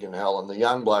 freaking hell. And the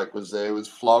young bloke was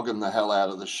flogging the hell out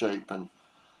of the sheep, and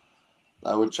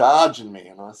they were charging me.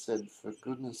 And I said, for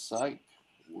goodness sake,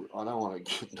 I don't want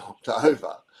to get knocked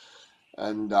over.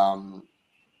 And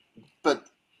but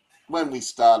when we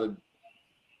started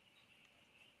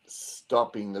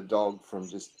stopping the dog from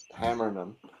just hammering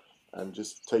them and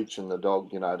just teaching the dog,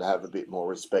 to have a bit more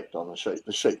respect on the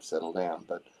sheep settle down.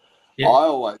 But I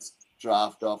always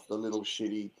draft off the little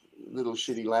shitty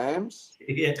lambs.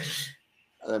 Yeah.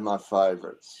 They're my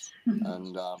favourites.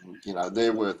 And, you know,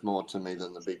 they're worth more to me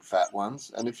than the big fat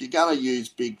ones. And if you're going to use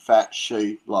big fat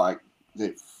sheep, like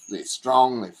they're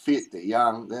strong, they're fit, they're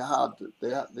young, they're hard to,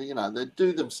 you know, they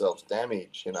do themselves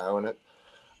damage, you know, and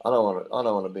I don't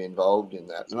want to be involved in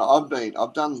that. And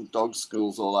I've done dog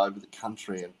schools all over the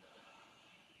country, and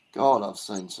God, I've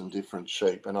seen some different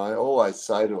sheep. And I always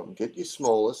say to them, get your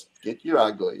smallest, get your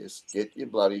ugliest, get your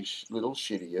bloody little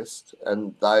shittiest,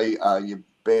 and they are your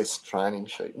best training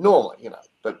sheep. Normally, you know,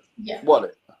 but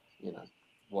whatever, you know,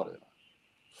 whatever.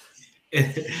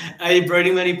 Are you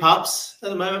breeding many pups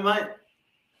at the moment, mate?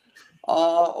 I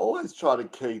always try to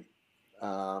keep,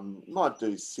 might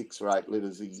do 6 or 8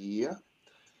 litters a year.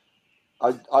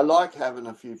 I like having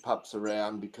a few pups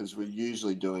around because we're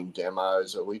usually doing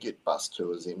demos, or we get bus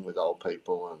tours in with old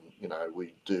people, and, you know,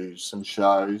 we do some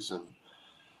shows,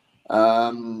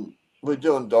 and we're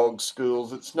doing dog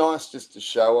schools. It's nice just to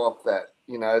show off that,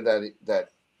 you know,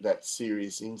 that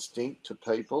serious instinct to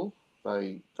people.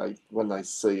 They when they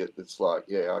see it, it's like,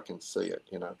 yeah, I can see it,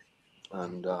 you know.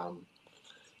 And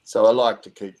so I like to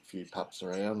keep a few pups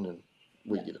around, and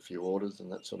we get a few orders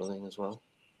and that sort of thing as well.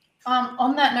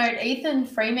 On that note, Ethan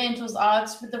Fremantle's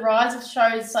asked, with the rise of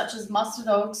shows such as Muster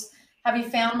Dogs, have you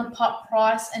found the pup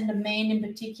price and demand in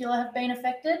particular have been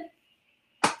affected?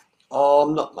 Oh,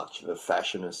 I'm not much of a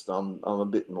fashionist. I'm a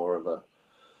bit more of a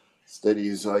steady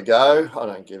as I go. I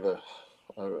don't give a.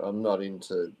 I'm not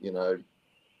into, you know,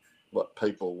 what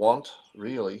people want,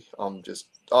 really. I just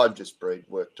breed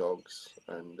work dogs,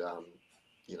 and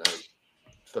you know,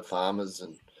 for farmers,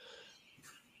 and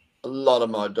a lot of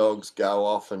my dogs go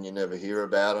off and you never hear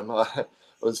about them. It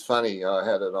was funny. I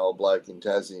had an old bloke in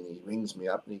Tassie, and he rings me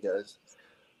up and he goes,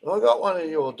 I got one of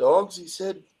your dogs. He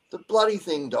said, the bloody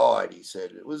thing died. He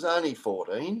said, it was only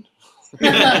 14.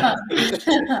 Anyway,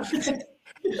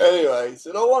 he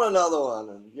said, I want another one.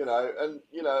 And I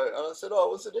said, oh,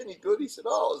 was it any good? He said,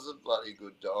 oh, it was a bloody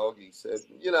good dog. He said,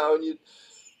 you know, and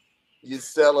you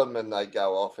sell them and they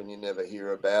go off and you never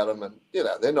hear about them. And, you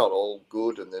know, they're not all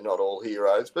good and they're not all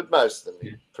heroes, but most of them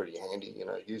are pretty handy, you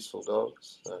know, useful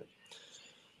dogs.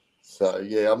 So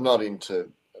yeah, I'm not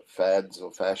into fads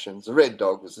or fashions. The red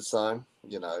dog was the same,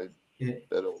 you know. Yeah.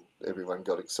 Everyone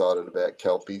got excited about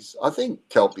Kelpies. I think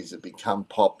Kelpies have become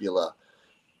popular,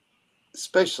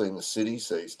 especially in the cities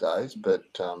these days, but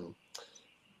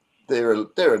they're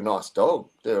a nice dog.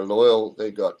 They're loyal.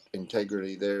 They've got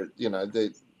integrity. They've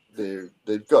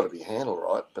got to be handled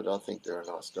right, but I think they're a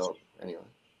nice dog anyway.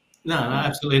 No,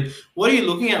 absolutely. What are you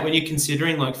looking at when you're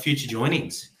considering like future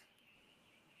joinings?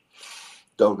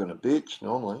 Dog and a bitch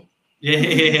normally.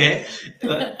 Yeah.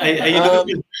 Are you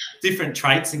looking at different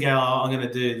traits and go, oh, I'm going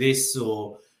to do this,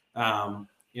 or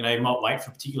you know, you might wait for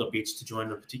a particular bitch to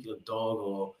join a particular dog,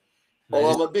 or? You know,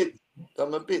 well,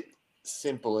 I'm a bit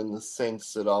simple in the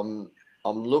sense that I'm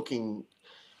looking.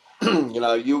 You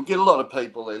know, you'll get a lot of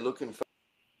people. They're looking for.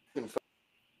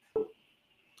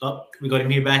 Oh, we got him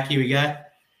here back. Here we go.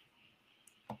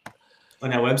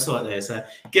 On our website there. So,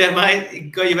 get it,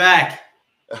 mate. Got you back.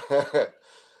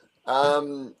 I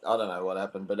don't know what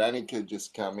happened, but Annika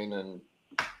just come in and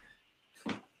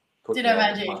did her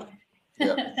magic.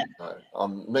 Yeah, no,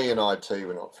 me and IT,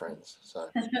 we're not friends.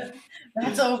 So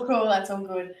that's all cool. That's all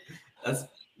good.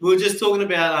 We were just talking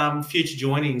about future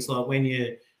joinings, like when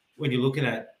you're looking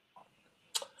at.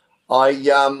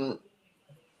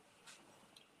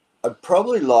 I'd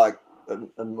probably like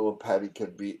a more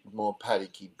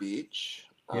paddocky bitch.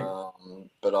 Yeah.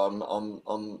 But I'm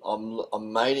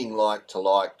mating like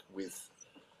with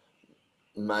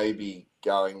maybe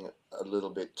going a little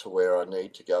bit to where I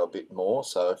need to go a bit more.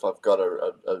 So if I've got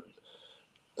a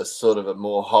sort of a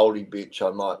more holdy bitch,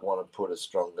 I might want to put a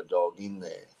stronger dog in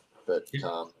there. But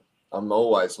I'm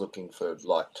always looking for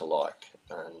like to like,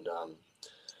 and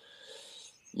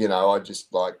you know, I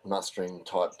just like mustering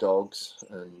type dogs,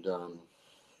 and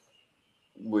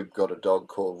we've got a dog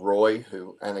called Roy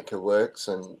who Annika works,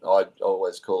 and I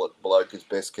always call it Bloker's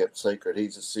best kept secret.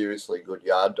 He's a seriously good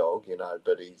yard dog, you know,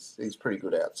 but he's pretty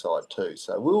good outside too.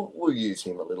 So we'll use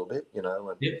him a little bit, you know.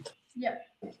 And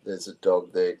there's a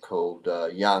dog there called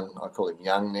Young. I call him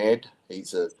Young Ned.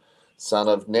 He's a son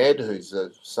of Ned, who's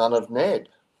a son of Ned.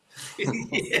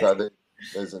 So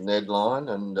there's a Ned line,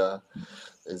 and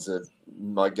there's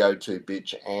my go-to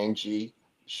bitch Angie.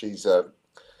 She's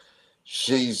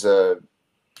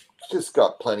just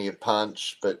got plenty of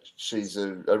punch, but she's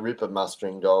a ripper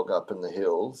mustering dog up in the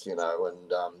hills, you know,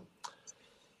 and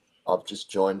I've just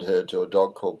joined her to a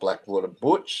dog called Blackwater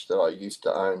Butch that I used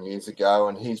to own years ago,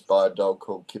 and he's by a dog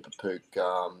called Kipperpook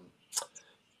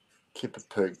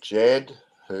Jed,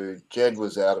 who Jed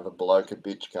was out of a bloker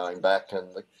bitch going back, and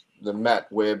the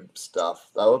Matt Webb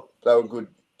stuff. They were good,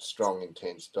 strong,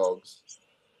 intense dogs.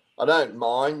 I don't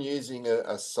mind using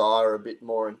a sire a bit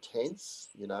more intense,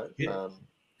 you know, as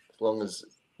long as,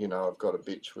 you know, I've got a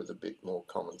bitch with a bit more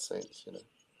common sense, you know.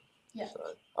 Yeah. So,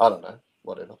 I don't know,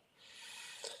 whatever.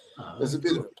 There's a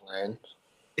bit of a plan.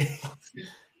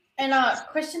 And a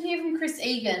question here from Chris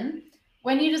Egan.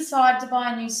 When you decide to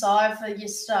buy a new sire for your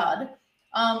stud,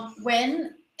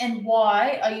 when and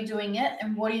why are you doing it,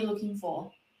 and what are you looking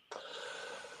for?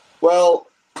 Well,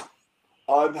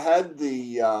 I've had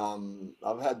the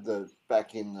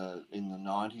back in the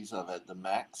 90s. I've had the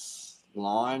Max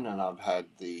line, and I've had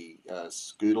the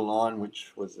Scooter line,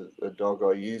 which was a dog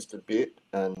I used a bit,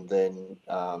 and then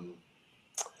I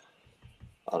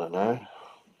don't know.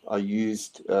 I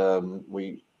used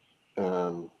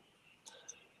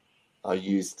I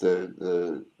used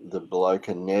the bloke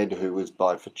Ned, who was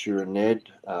by Futura Ned,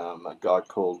 a guy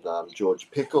called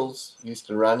George Pickles used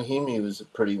to run him. He was a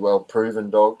pretty well proven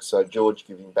dog, so George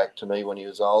gave him back to me when he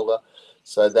was older.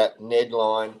 So that Ned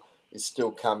line is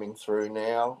still coming through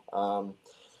now.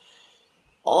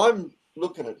 I'm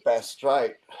looking at Bass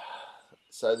Strait,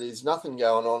 so there's nothing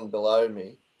going on below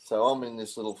me. So I'm in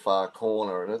this little far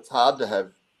corner, and it's hard to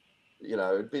have. You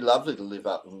know, it'd be lovely to live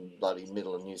up in bloody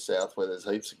middle of New South where there's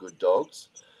heaps of good dogs,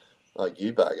 like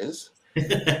you buggers.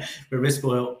 We're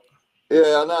spoiled.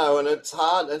 Yeah, I know, and it's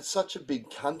hard. It's such a big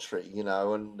country, you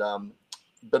know, and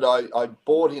but I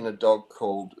bought in a dog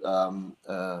called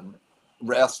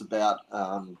Rouseabout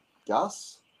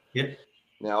Gus. Yep.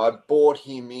 Now, I bought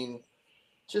him in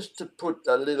just to put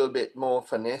a little bit more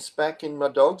finesse back in my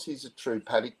dogs. He's a true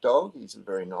paddock dog. He's a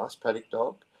very nice paddock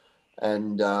dog.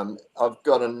 And I've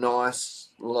got a nice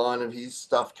line of his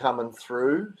stuff coming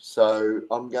through. So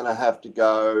I'm going to have to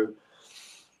go.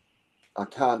 I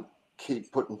can't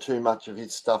keep putting too much of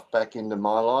his stuff back into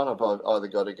my line. I've either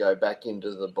got to go back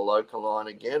into the Baloka line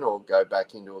again or go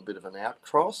back into a bit of an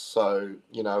outcross. So,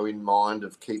 you know, in mind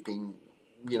of keeping,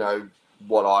 you know,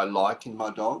 what I like in my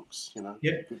dogs, you know,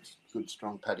 good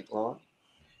strong paddock line.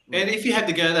 And if you had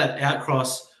to go that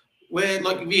outcross, where,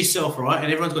 like yourself, right,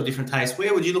 and everyone's got different tastes,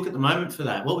 where would you look at the moment for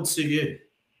that? What would suit you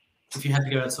if you had to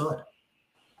go outside?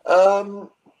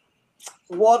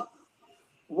 What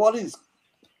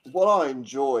I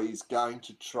enjoy is going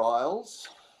to trials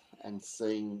and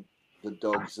seeing the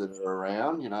dogs that are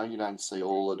around. You know, you don't see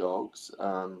all the dogs.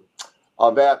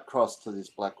 I've outcrossed to this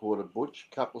Blackwater Butch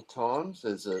a couple of times.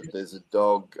 There's a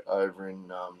dog over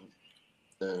in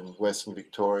Western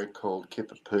Victoria called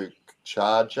Kippapook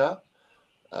Charger.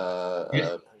 A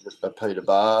Peter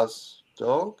Bars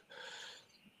dog.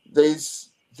 There's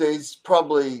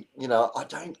probably, you know, I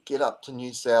don't get up to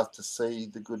New South to see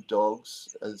the good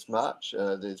dogs as much.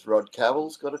 There's Rod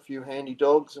Cavill's got a few handy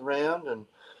dogs around, and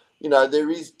you know there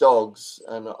is dogs,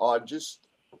 and I just,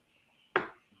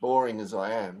 boring as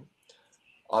I am,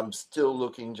 I'm still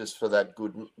looking just for that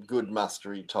good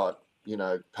mustery type, you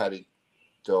know, paddock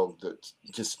dog that's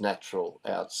just natural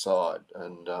outside.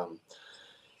 And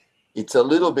it's a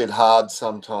little bit hard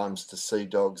sometimes to see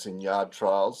dogs in yard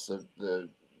trials. The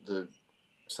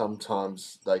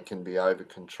sometimes they can be over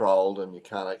controlled and you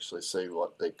can't actually see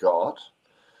what they got.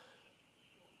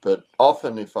 But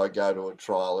often if I go to a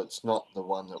trial, it's not the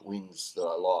one that wins that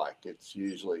I like. It's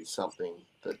usually something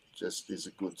that just is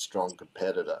a good, strong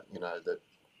competitor, you know, that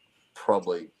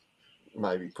probably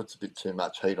maybe puts a bit too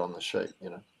much heat on the sheep, you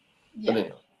know. Yeah. But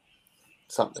anyway,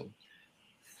 something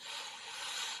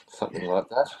like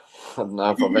that. I don't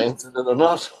know if I've answered it or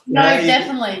not. No,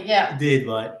 definitely, yeah. You did,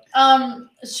 mate.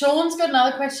 Sean's got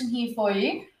another question here for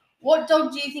you. What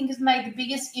dog do you think has made the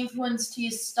biggest influence to your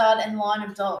stud and line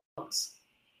of dogs?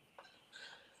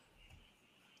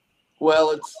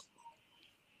 Well,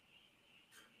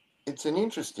 it's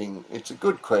a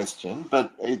good question,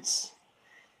 but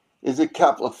there's a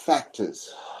couple of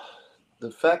factors. The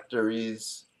factor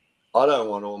is I don't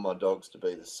want all my dogs to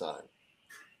be the same.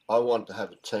 I want to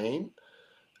have a team.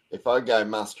 If I go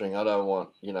mustering, I don't want,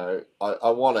 you know, I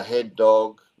want a head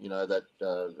dog, you know, that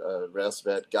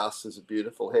Rouseabout Gus is a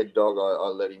beautiful head dog. I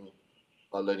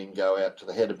let him go out to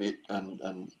the head a bit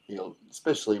and he'll,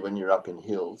 especially when you're up in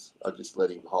hills, I just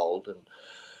let him hold. And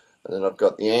then I've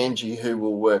got the Angie who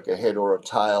will work a head or a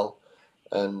tail.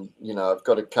 And, you know, I've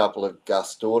got a couple of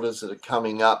Gus daughters that are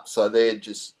coming up. So they're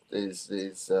just,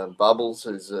 there's Bubbles,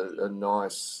 who's a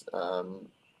nice,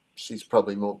 she's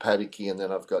probably more paddocky. And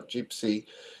then I've got Gypsy.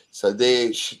 So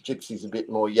Gypsy's a bit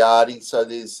more yardy. So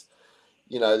there's,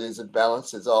 you know, there's a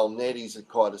balance. There's old Nettie's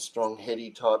quite a strong heady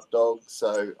type dog.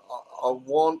 So I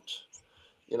want,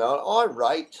 you know, I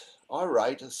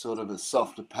rate a sort of a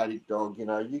softer paddock dog. You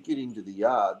know, you get into the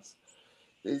yards,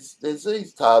 there's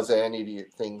these Tarzan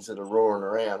idiot things that are roaring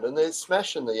around, and they're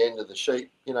smashing the end of the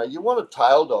sheep. You know, you want a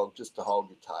tail dog just to hold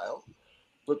your tail,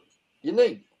 but you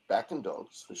need backing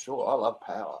dogs for sure. I love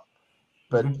power,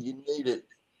 but you need it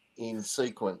in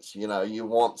sequence. You know, you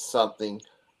want something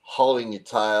holding your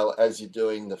tail as you're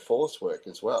doing the force work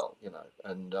as well. You know,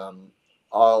 and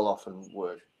I'll often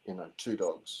work, you know, 2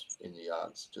 dogs in the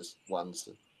yards. Just one's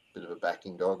a bit of a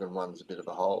backing dog and one's a bit of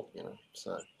a hold. You know,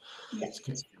 so.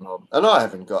 And I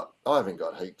haven't got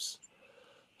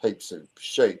heaps of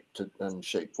sheep and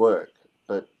sheep work,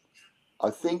 but I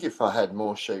think if I had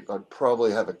more sheep, I'd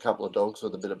probably have a couple of dogs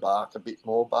with a bit of bark, a bit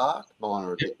more bark. Mine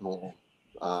are a bit more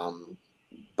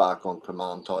bark on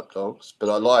command type dogs. But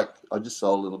I just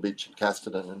sold a little bitch at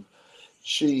Casterton, and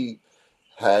she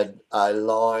had a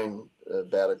line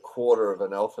about a quarter of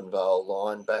an Elfinvale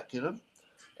line back in them.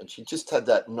 And she just had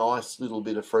that nice little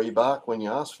bit of free bark when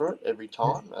you asked for it every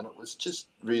time. And it was just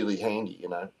really handy, you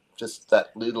know, just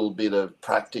that little bit of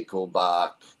practical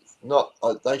bark.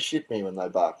 They shit me when they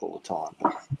bark all the time.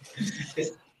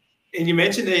 And you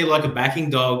mentioned that you like a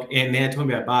backing dog, and now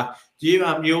talking about bark. Do you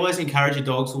always encourage your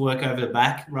dogs to work over the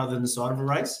back rather than the side of a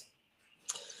race?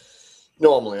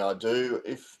 Normally I do.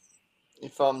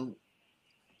 If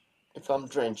I'm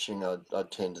drenching, I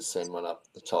tend to send one up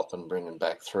the top and bring them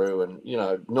back through. And, you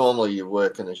know, normally you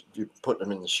put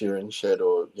them in the shearing shed,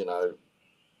 or, you know,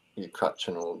 you're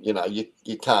crutching, or, you know,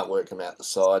 you can't work them out the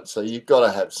side. So you've got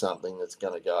to have something that's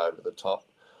going to go over the top.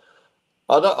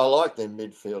 I like them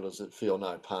midfielders that feel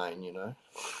no pain, you know.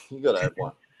 You've got to have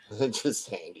one. They're just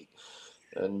handy.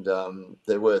 And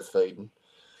they're worth feeding.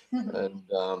 And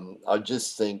I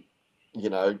just think, you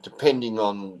know, depending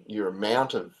on your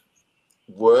amount of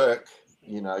work,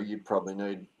 you know, you probably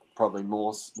need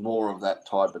more of that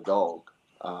type of dog.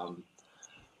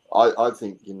 I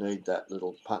think you need that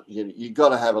little punch. You got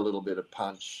to have a little bit of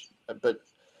punch, but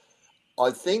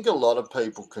I think a lot of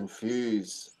people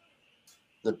confuse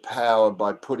the power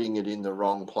by putting it in the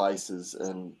wrong places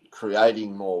and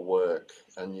creating more work,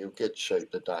 and you'll get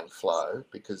sheep that don't flow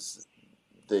because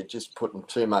they're just putting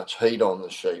too much heat on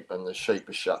the sheep, and the sheep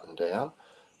are shutting down.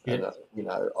 Yeah. And you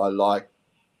know,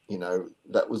 you know,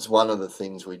 that was one of the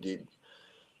things we did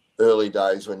early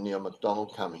days when Neil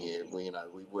McDonald come here. We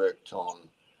worked on,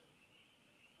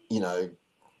 you know,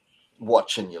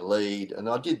 watching your lead. And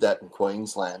I did that in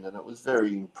Queensland, and it was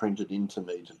very imprinted into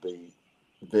me to be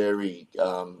very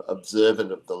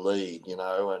observant of the lead, you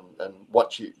know, and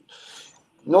what you...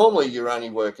 Normally you're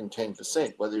only working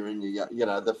 10%, whether you're in the, you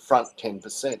know, the front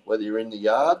 10%, whether you're in the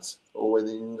yards or whether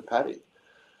you're in the paddock.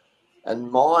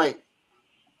 And my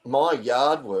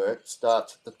yard work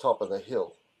starts at the top of the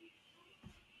hill.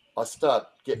 I start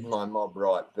getting my mob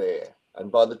right there.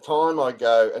 And by the time I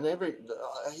go, and I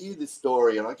hear this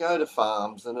story, and I go to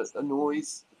farms, and it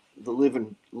annoys the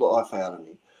living life out of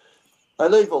me. They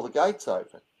leave all the gates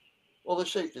open. Well, the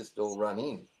sheep just all run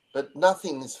in, but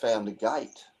nothing has found a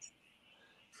gate.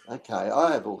 Okay,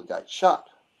 I have all the gates shut.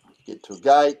 Get to a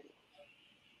gate,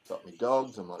 got my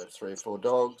dogs, I might have 3 or 4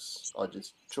 dogs. I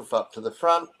just chuff up to the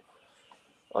front.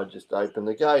 I just open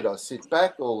the gate, I sit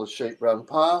back, all the sheep run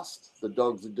past, the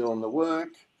dogs are doing the work.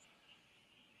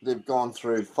 They've gone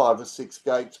through 5 or 6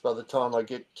 gates by the time I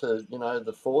get to, you know,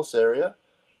 the force area.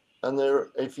 And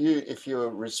if you're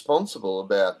responsible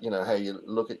about, you know, how you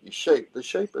look at your sheep, the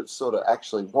sheep are sort of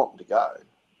actually wanting to go,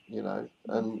 you know.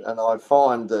 And I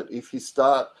find that if you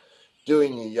start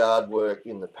doing your yard work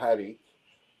in the paddock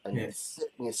and you're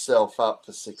setting yourself up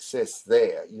for success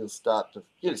there, you'll start to...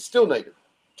 You still need a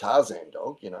Tarzan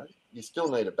dog, you know. You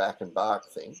still need a back and bark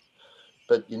thing,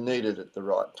 but you need it at the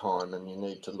right time, and you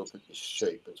need to look at your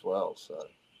sheep as well. So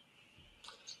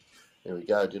there we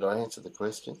go. Did I answer the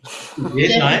question?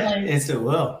 Yeah, I answered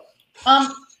well.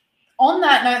 On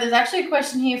that note, there's actually a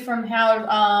question here from Howard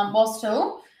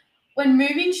Bostel. When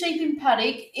moving sheep in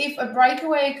paddock, if a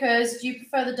breakaway occurs, do you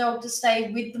prefer the dog to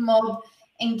stay with the mob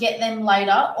and get them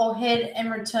later, or head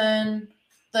and return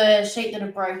the sheep that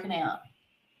have broken out?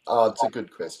 Oh, it's a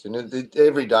good question.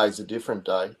 Every day is a different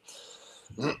day.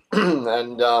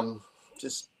 And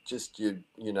just your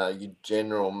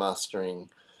general mustering.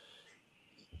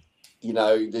 You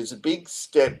know, there's a big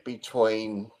step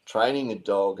between training a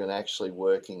dog and actually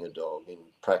working a dog in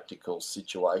practical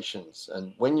situations.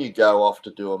 And when you go off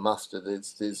to do a muster,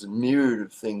 there's a myriad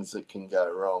of things that can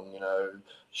go wrong. You know,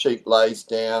 sheep lays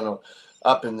down or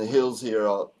up in the hills here,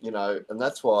 or, you know, and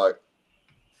that's why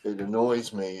it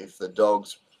annoys me if the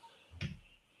dogs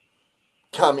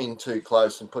come in too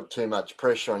close and put too much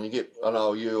pressure on.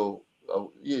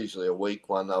 Usually a weak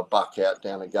one, they'll buck out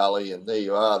down a gully, and there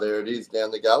you are, there it is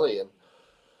down the gully. And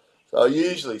so I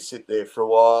usually sit there for a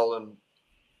while, and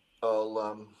I'll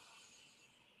well,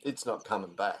 it's not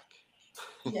coming back.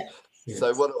 Yeah.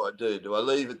 So what do? Do I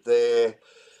leave it there?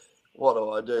 What do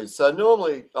I do? So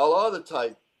normally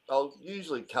I'll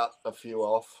usually cut a few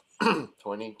off,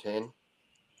 20, 10.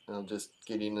 And I'll just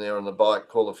get in there on the bike,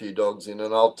 call a few dogs in,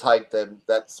 and I'll take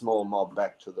that small mob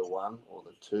back to the 1 or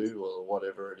the 2 or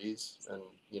whatever it is. And,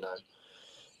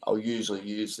 I'll usually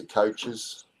use the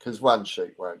coaches because one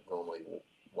sheep won't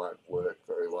work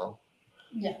very well.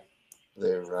 Yeah.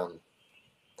 They're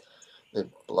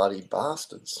bloody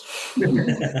bastards.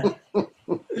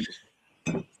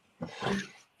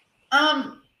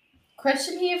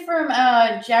 Question here from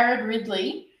Jared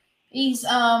Ridley. He's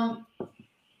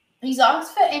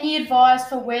asked for any advice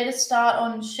for where to start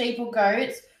on sheep or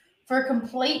goats for a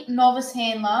complete novice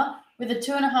handler with a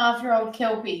 2.5-year-old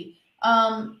Kelpie.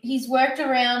 He's worked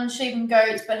around sheep and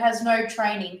goats but has no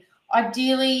training.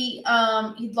 Ideally,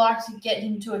 he'd like to get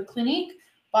him to a clinic,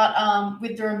 but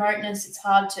with the remoteness, it's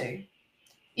hard to.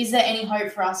 Is there any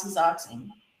hope for us, he's asking?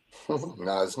 No,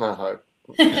 there's no hope.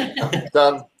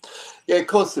 Done. Yeah, of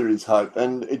course there is hope,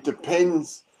 and it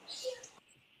depends.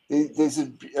 There's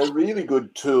a really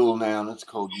good tool now, and it's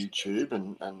called YouTube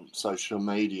and social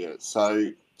media.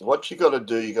 So what you got to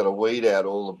do, you got to weed out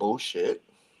all the bullshit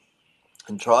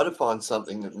and try to find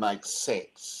something that makes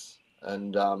sense.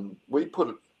 And we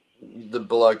put the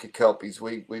Baloka Kelpies.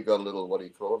 We've got a little, what do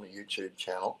you call them, a YouTube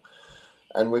channel,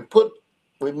 and we've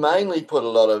mainly put a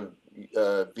lot of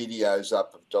videos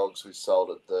up of dogs we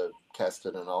sold at the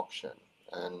Casterton auction.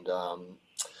 And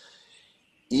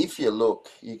if you look,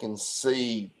 you can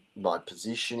see my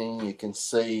positioning. You can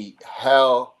see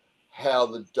how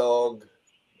the dog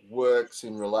works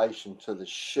in relation to the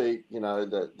sheep.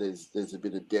 That there's a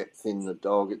bit of depth in the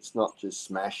dog. It's not just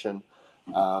smashing.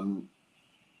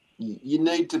 You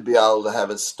need to be able to have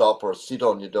a stop or a sit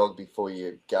on your dog before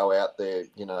you go out there.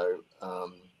 You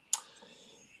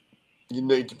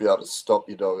need to be able to stop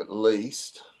your dog at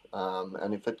least.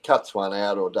 And if it cuts one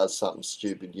out or does something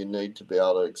stupid, you need to be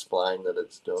able to explain that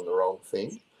it's doing the wrong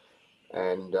thing.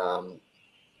 And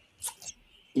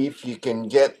if you can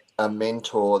get a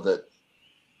mentor that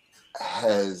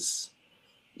has,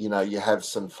 you have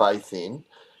some faith in,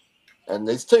 and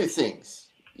there's two things.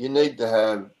 You need to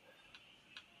have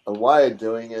a way of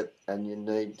doing it, and you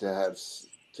need to have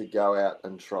to go out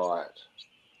and try it.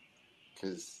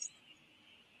 Because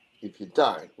if you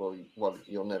don't, well,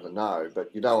 you'll never know.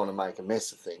 But you don't want to make a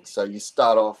mess of things. So you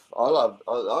start off.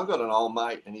 I've got an old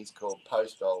mate, and he's called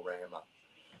Post Old Rammer.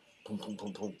 Boom, boom,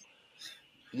 boom, boom.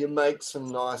 You make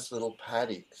some nice little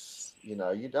paddocks.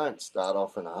 You don't start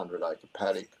off in a 100-acre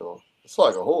paddock, or it's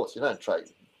like a horse. You don't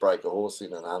break a horse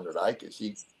in 100 acres.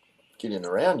 You get in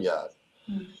a round yard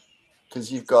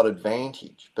because you've got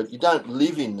advantage. But you don't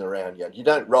live in the round yard. You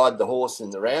don't ride the horse in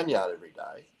the round yard every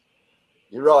day.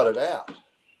 You ride it out.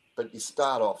 But you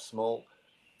start off small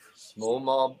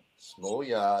mob, small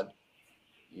yard.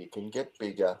 You can get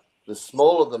bigger. The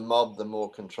smaller the mob, the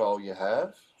more control you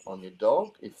have on your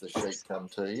dog if the sheep come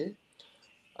to you.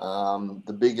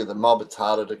 The bigger the mob, it's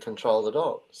harder to control the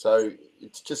dog. So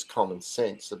it's just common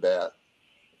sense about,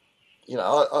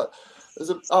 there's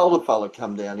an older fella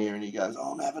come down here and he goes,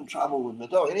 I'm having trouble with my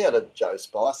dog. And he had a Joe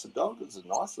Spicer dog. It was a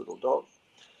nice little dog.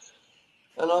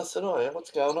 And I said, oh, yeah,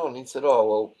 what's going on? And he said,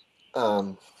 oh,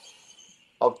 well,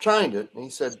 I've trained it. And he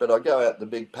said, but I go out the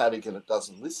big paddock and it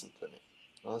doesn't listen to me.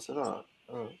 And I said, all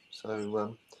right.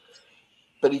 So,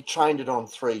 but he trained it on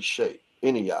 3 sheep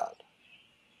in a yard.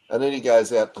 And then he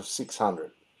goes out to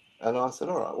 600. And I said,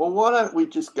 all right, well, why don't we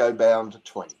just go down to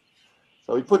 20?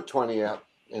 So we put 20 out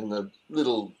in the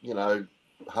little,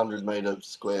 100-metre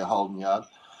square holding yard.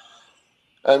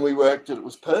 And we worked it. It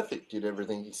was perfect, did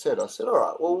everything he said. I said, all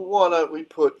right, well, why don't we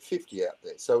put 50 out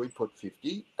there? So we put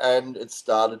 50 and it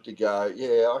started to go,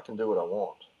 yeah, I can do what I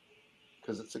want.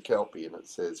 Because it's a Kelpie and it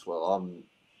says, well, I'm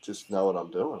just know what I'm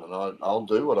doing and I'll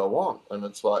do what I want. And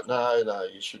it's like, no,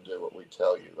 you should do what we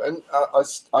tell you. And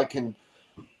I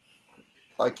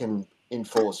can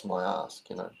enforce my ask,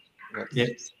 Yeah.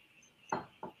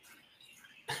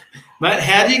 Mate,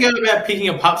 how do you go about picking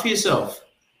a pup for yourself?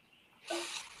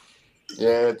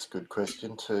 Yeah, it's a good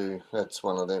question too. That's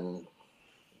one of them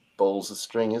balls of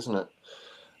string, isn't it?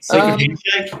 Second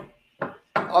handshake.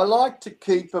 I like to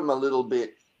keep them a little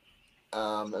bit,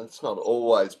 and it's not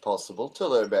always possible, till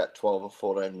they're about 12 or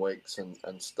 14 weeks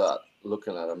and start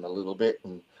looking at them a little bit.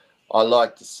 And I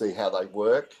like to see how they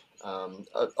work.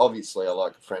 Obviously, I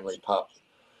like a friendly pup.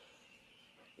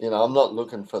 I'm not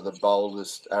looking for the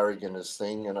boldest, arrogantest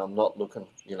thing, and I'm not looking,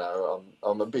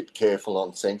 I'm a bit careful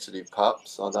on sensitive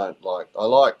pups. I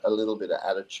like a little bit of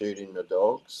attitude in the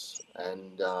dogs,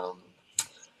 and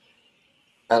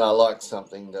And I like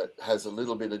something that has a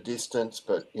little bit of distance,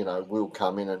 but, you know, will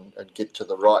come in and get to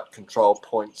the right control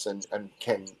points and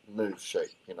can move sheep,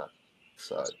 you know.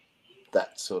 So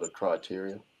that sort of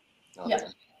criteria. Yeah.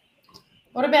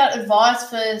 What about advice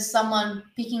for someone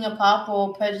picking a pup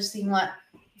or purchasing like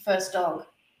first dog?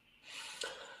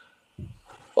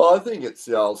 Well, I think it's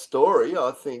the old story.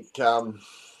 I think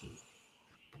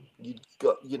you've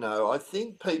got, you know, I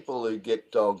think people who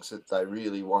get dogs that they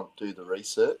really want do the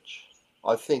research.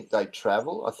 I think they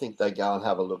travel. I think they go and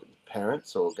have a look at the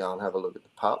parents or go and have a look at the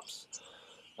pups.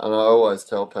 And I always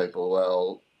tell people,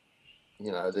 well,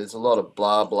 you know, there's a lot of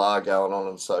blah blah going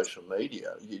on social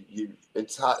media.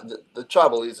 It's hard. The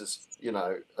trouble is, you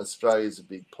know, Australia's a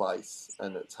big place,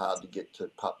 and it's hard to get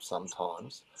to pups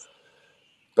sometimes.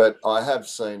 But I have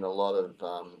seen a lot of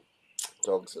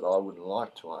dogs that I wouldn't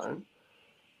like to own,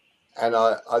 and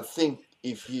I think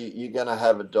if you're going to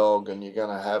have a dog and you're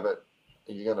going to have it,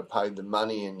 you're going to pay the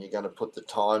money and you're going to put the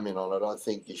time in on it, I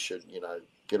think you should, you know,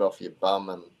 get off your bum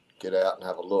and get out and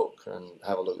have a look at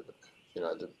the, you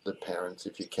know, the parents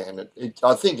if you can.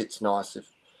 I think it's nice if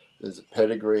there's a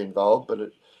pedigree involved,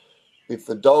 but if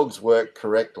the dogs work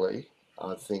correctly,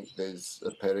 I think there's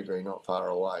a pedigree not far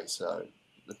away. So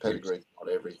the pedigree's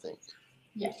not everything.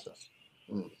 Yeah. So,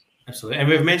 Absolutely. And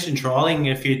we've mentioned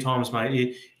trialling a few times,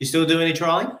 mate. You still do any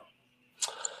trialling?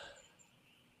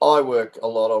 I work a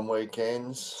lot on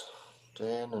weekends,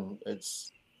 Dan, and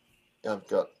I've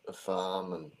got a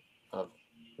farm and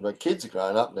my kids are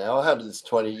grown up now. I had this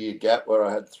 20-year gap where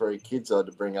I had 3 kids I had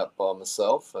to bring up by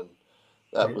myself, and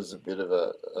that was a bit of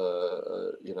a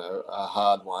you know, a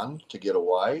hard one to get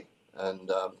away.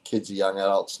 And kids are young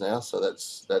adults now, so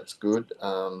that's good.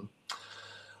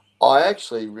 I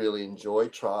actually really enjoy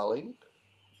trialing,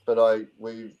 but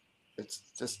it's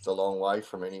just a long way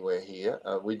from anywhere here.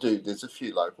 There's a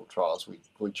few local trials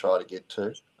we try to get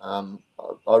to.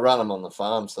 I run them on the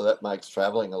farm, so that makes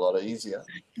travelling a lot easier.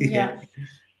 Yeah.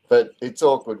 But it's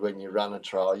awkward when you run a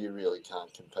trial. You really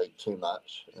can't compete too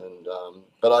much. And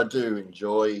but I do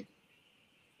enjoy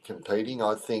competing.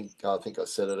 I think I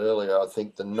said it earlier. I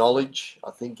think the knowledge.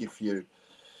 I think if you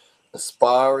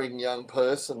aspiring young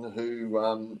person who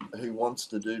wants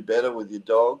to do better with your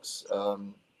dogs,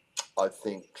 I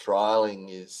think trialing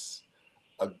is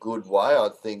a good way. I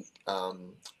think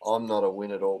I'm not a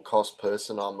win at all cost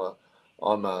person.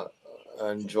 I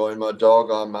enjoy my dog.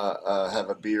 Have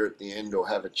a beer at the end or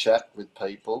have a chat with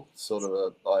people.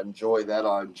 I enjoy that.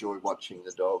 I enjoy watching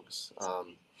the dogs.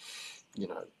 You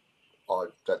know,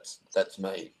 that's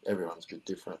me. Everyone's a bit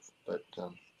different, but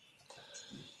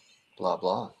blah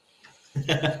blah.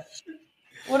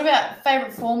 What about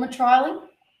favourite form of trialing?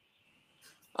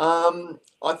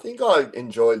 I think I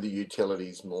enjoy the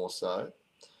utilities more so.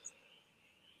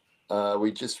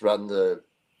 We just run the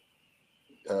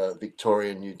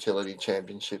Victorian Utility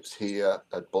Championships here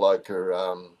at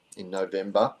Baloka in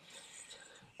November,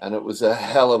 and it was a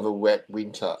hell of a wet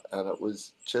winter, and it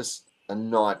was just a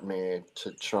nightmare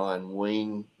to try and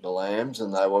wean the lambs,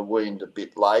 and they were weaned a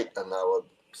bit late, and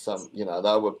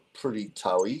they were pretty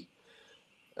towy,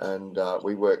 and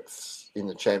we worked in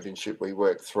the championship. We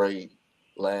worked 3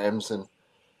 lambs, and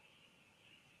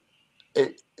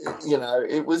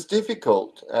it was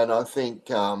difficult, and I think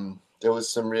there was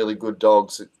some really good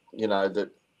dogs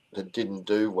that didn't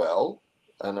do well,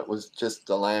 and it was just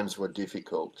the lambs were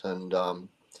difficult, and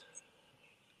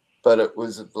but it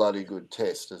was a bloody good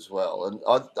test as well. And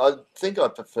I think I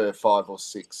prefer 5 or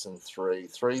 6 and 3.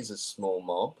 3's a small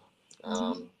mob,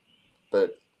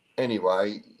 but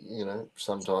anyway, you know,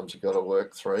 sometimes you've got to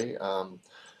work 3.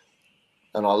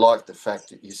 And I like the fact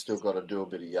that you still got to do a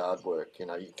bit of yard work. You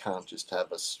know, you can't just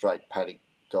have a straight paddock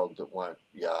dog that won't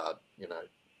yard, you know.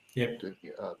 Yep.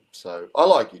 So I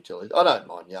like utilities. I don't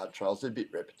mind yard trials. They're a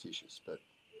bit repetitious, but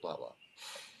blah, blah.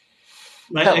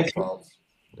 Cattle trials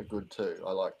are good too.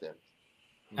 I like them.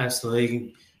 Absolutely. You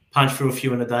can punch through a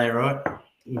few in a day, right?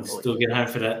 You still get home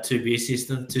for that 2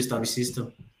 stomach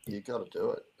system. You got to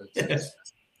do it.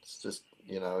 It's just,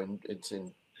 you know, it's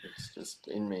just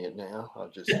in me now. I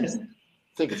just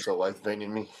think it's always been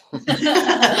in me.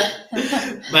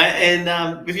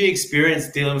 And with your experience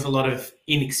dealing with a lot of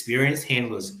inexperienced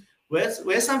handlers,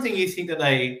 where's something you think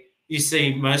that you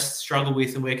see most struggle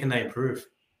with, and where can they improve?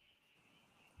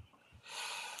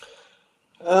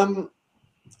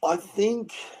 I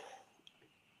think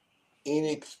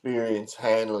inexperienced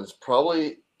handlers,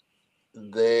 probably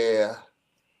their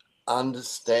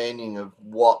understanding of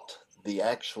what the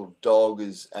actual dog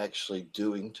is actually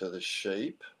doing to the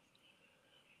sheep.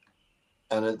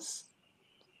 And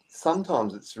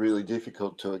sometimes it's really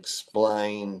difficult to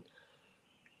explain,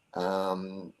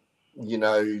 you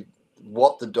know,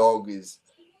 what the dog is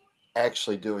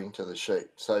actually doing to the sheep.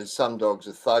 So some dogs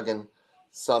are thugging,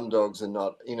 some dogs are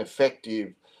not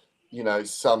ineffective. You know,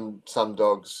 some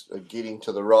dogs are getting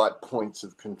to the right points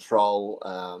of control.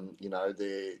 You know,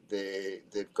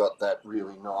 they've got that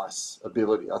really nice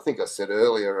ability. I think I said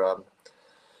earlier,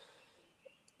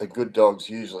 a good dog's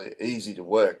usually easy to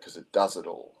work because it does it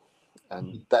all,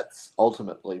 and that's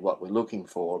ultimately what we're looking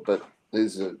for. But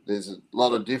there's a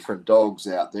lot of different dogs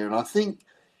out there, and I think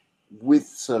with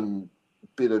some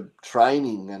bit of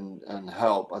training and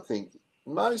help, I think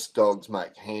most dogs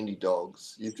make handy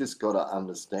dogs. You've just got to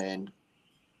understand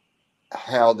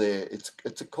how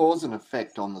it's a cause and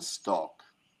effect on the stock,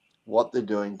 what they're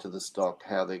doing to the stock,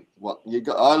 how they what you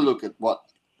got. I look at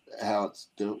how it's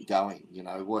going. You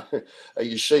know, are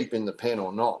your sheep in the pen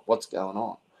or not? What's going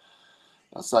on?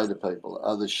 I say to people,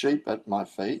 are the sheep at my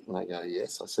feet? And they go,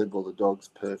 yes. I said, well, the dog's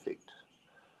perfect.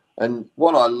 And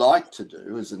what I like to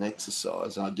do as an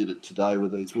exercise, and I did it today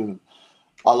with these women,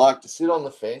 I like to sit on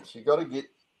the fence. You've got to get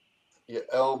your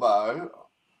elbow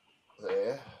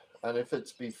there. And if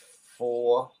it's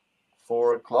before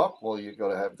 4 o'clock, well, you've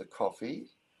got to have the coffee.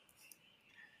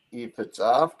 If it's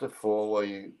after 4, well,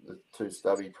 the two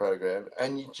stubby program,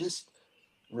 and you just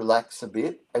relax a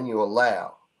bit and you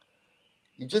allow.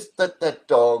 You just let that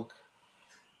dog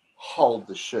hold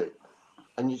the sheep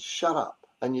and you shut up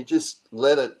and you just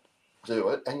let it do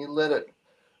it and you let it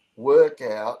work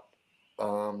out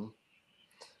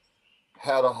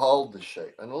how to hold the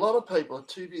sheep. And a lot of people are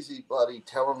too busy bloody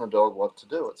telling the dog what to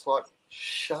do. It's like,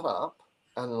 shut up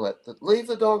and leave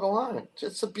the dog alone.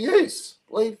 It's abuse.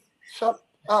 Shut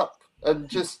up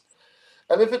and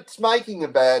if it's making a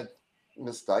bad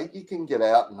mistake, you can get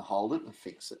out and hold it and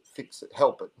fix it,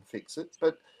 help it and fix it,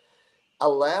 but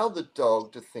allow the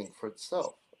dog to think for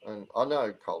itself. And I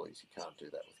know collies, you can't do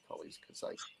that with collies because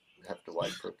they have to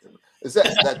wait for it. That's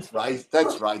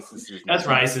racist? Isn't it? That's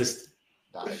racist.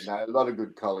 No, a lot of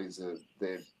good collies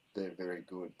they're very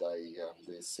good.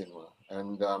 They're similar,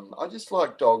 and I just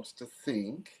like dogs to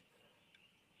think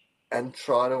and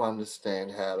try to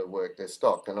understand how to work their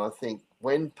stock. And I think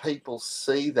when people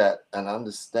see that and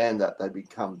understand that, they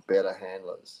become better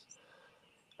handlers.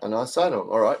 And I say to them,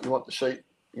 all right, you want the sheep,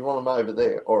 you want them over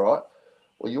there. All right,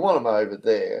 well, you want them over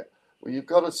there. Well, you've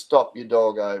got to stop your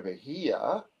dog over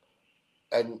here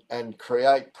and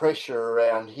create pressure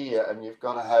around here. And you've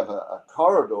got to have a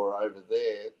corridor over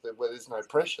there where there's no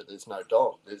pressure. There's no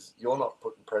dog. You're not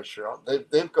putting pressure on.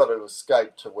 They've got to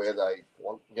escape to where they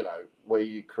want, where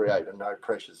you create a no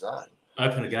pressure zone.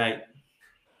 Open a gate.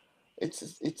 It's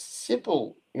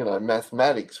simple,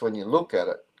 mathematics when you look at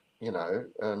it.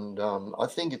 And I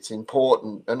think it's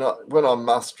important. And when I'm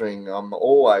mustering, I'm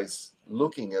always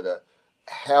looking at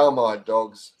how my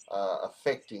dogs are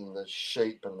affecting the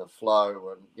sheep and the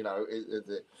flow. And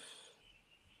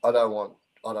I don't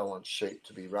want sheep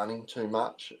to be running too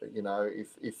much.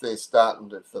 If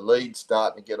the lead's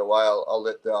starting to get away, I'll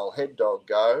let the old head dog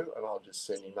go, and I'll just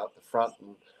send him up the front.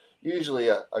 And usually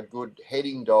a good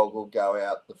heading dog will go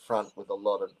out the front with a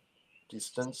lot of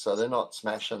distance, so they're not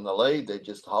smashing the lead, they're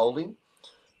just holding.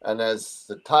 And as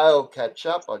the tail catch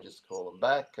up, I just call them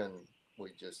back and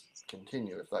we just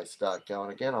continue. If they start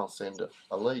going again, I'll send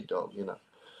a lead dog,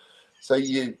 So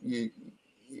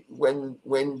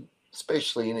when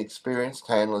especially inexperienced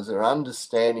handlers are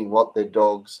understanding what their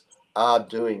dogs are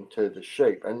doing to the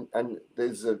sheep, and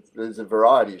there's a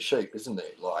variety of sheep, isn't there?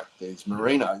 Like there's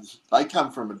merinos, they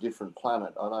come from a different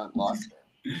planet. I don't like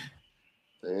them.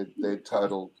 They're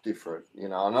total different,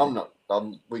 and I'm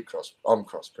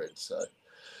crossbred, so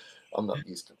I'm not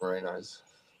used to merinos,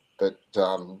 but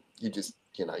you just,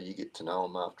 you get to know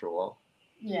them after a while.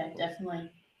 Yeah,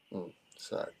 definitely.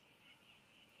 So.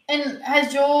 And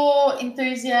has your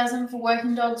enthusiasm for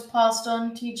working dogs passed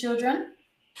on to your children?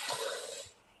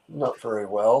 Not very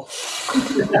well.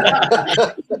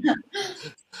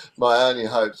 My only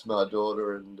hope's my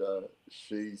daughter, and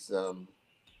she's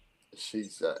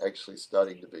actually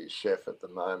studying to be a chef at the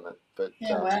moment. But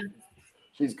wow.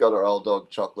 She's got her old dog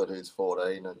Chocolate, who's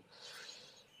 14, and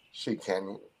she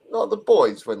can. Well, the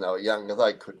boys when they were younger,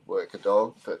 they could work a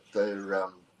dog, but they're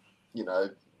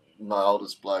my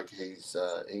oldest bloke,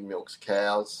 he milks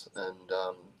cows and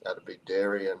at a big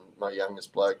dairy, and my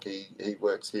youngest bloke, he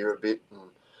works here a bit,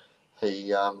 and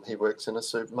he works in a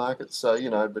supermarket. So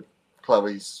but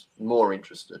Chloe's more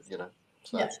interested, So,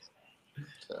 yeah.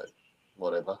 So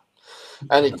whatever.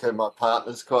 Annika, my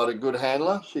partner's quite a good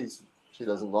handler. She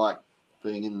doesn't like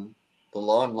being in the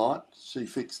limelight. She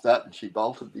fixed that and she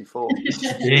bolted before.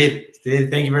 Did.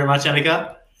 Thank you very much,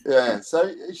 Annika. Yeah,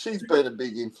 so she's been a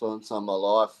big influence on my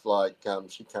life. Like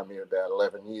she came here about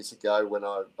 11 years ago when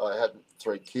I had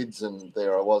 3 kids, and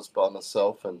there I was by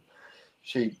myself, and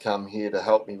she'd come here to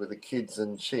help me with the kids,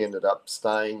 and she ended up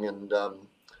staying and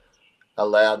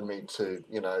allowed me to,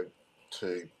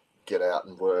 to get out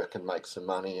and work and make some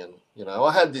money. And,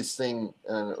 I had this thing,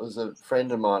 and it was a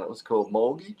friend of mine, it was called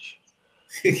mortgage.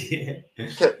 Yeah.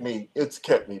 It's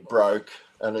kept me broke,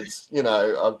 and it's,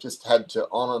 I've just had to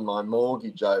honour my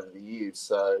mortgage over the years.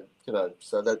 So,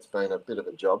 so that's been a bit of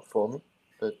a job for me,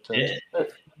 but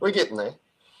we're getting there.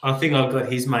 I think I've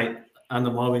got his mate under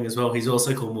my wing as well. He's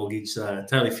also called mortgage, so I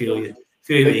totally feel you.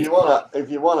 If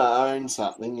you want to own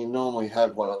something, you normally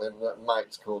have one of them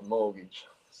mates called mortgage.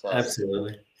 So,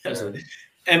 absolutely.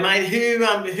 And mate, who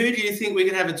do you think we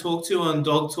can have a talk to on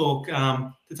Dog Talk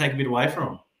to take a bit away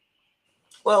from?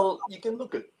 Well, you can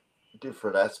look at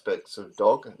different aspects of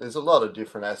dog. There's a lot of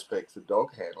different aspects of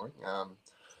dog handling.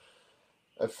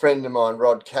 A friend of mine,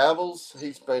 Rod Cavils,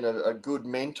 he's been a good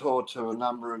mentor to a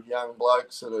number of young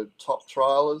blokes that are top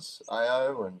trialers,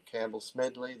 AO and Campbell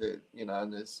Smedley.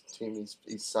 And there's Tim,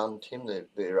 his son Tim.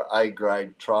 They're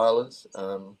A-grade trialers.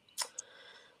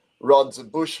 Rod's a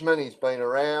bushman. He's been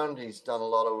around. He's done a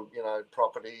lot of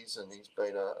properties, and he's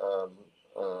been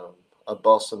a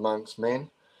boss amongst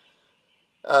men.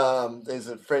 There's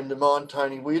a friend of mine,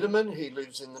 Tony Wiedemann. He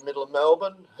lives in the middle of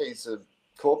Melbourne. He's a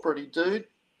corporate dude.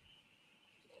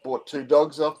 Bought 2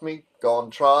 dogs off me, gone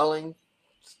trialing,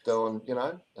 doing,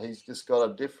 he's just got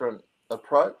a different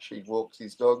approach. He walks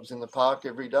his dogs in the park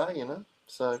every day,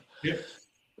 So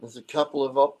there's a couple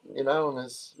of, and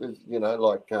there's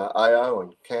like AO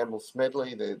and Campbell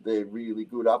Smedley. They're really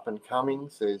good up and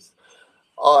comings.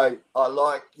 I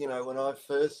like, when I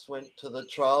first went to the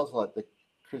trials, like the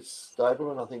Chris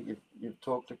Stableman, I think you've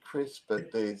talked to Chris,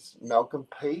 but there's Malcolm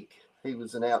Peake. He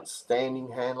was an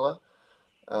outstanding handler.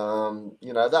 They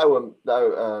were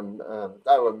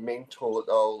mentored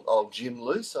old Jim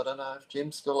Luce. I don't know if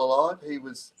Jim's still alive. He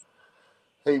was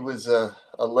a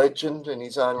legend in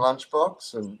his own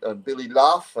lunchbox, and Billy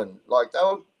Luff, and like they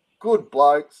were good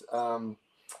blokes.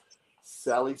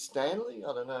 Sally Stanley,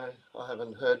 I don't know. I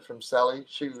haven't heard from Sally.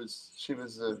 She was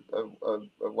a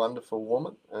wonderful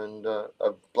woman and a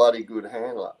bloody good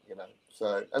handler,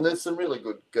 So, and there's some really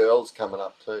good girls coming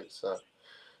up too. So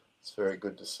it's very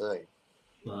good to see.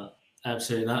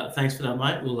 Absolutely. No, thanks for that,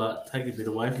 mate. We'll take a bit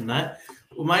away from that.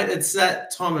 Well, mate, it's that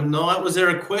time of night. Was there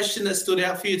a question that stood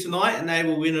out for you tonight and they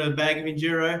will win a bag of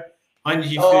Enduro? Did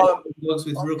you dogs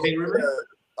with real kangaroo?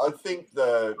 I think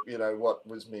what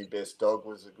was my best dog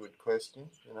was a good question.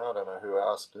 I don't know who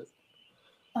asked it.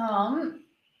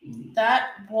 That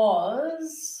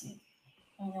was.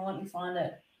 Hang on, let me find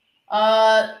it.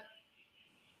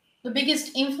 The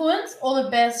biggest influence or the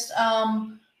best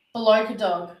Beloka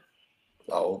dog?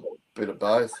 Oh, a bit of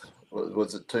both.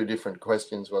 Was it 2 different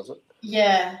questions, was it?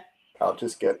 Yeah. I'll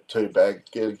just get 2 bags.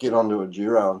 Get onto a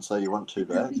Enduro and say you want 2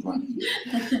 bags,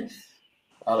 mate.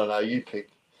 I don't know. You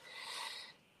pick.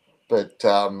 But,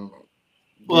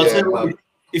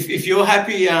 if you're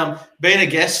happy being a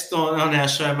guest on our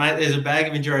show, mate, there's a bag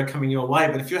of Enduro coming your way.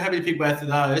 But if you're happy to pick both of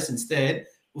those instead,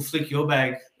 we'll flick your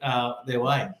bag their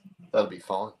way. That'll be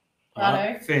fine.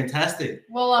 Right, fantastic.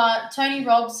 Well, Tony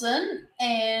Robson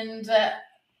and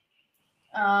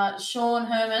Sean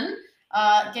Herman,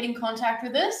 get in contact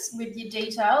with us with your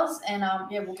details, and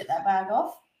we'll get that bag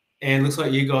off. And looks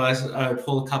like you guys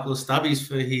pull a couple of stubbies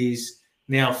for his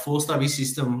now 4 stubby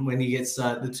system when he gets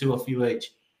the 2 off you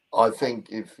each. I think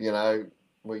if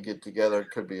we get together,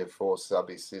 it could be a 4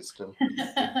 stubby system,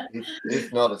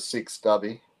 if not a 6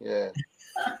 stubby. Yeah.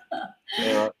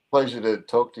 Pleasure to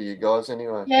talk to you guys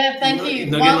anyway. Yeah, thank you.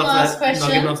 One last question.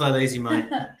 Not getting off that easy, mate.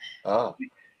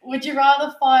 Would you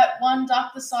rather fight 1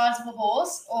 duck the size of a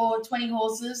horse or 20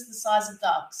 horses the size of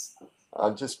ducks?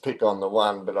 I'd just pick on the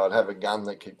one, but I'd have a gun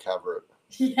that could cover it.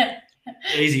 Yeah.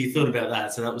 Easy. You thought about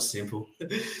that, so that was simple.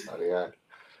 Yeah.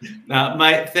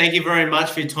 Mate, thank you very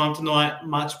much for your time tonight.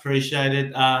 Much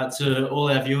appreciated. To all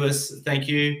our viewers, thank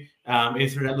you.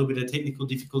 If through that little bit of technical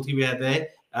difficulty we had there,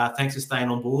 thanks for staying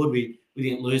on board. We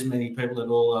didn't lose many people at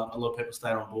all. A lot of people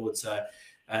stayed on board. So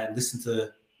listen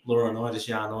to Laura and I just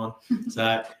yarn on.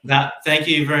 So thank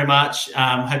you very much.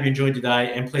 Hope you enjoyed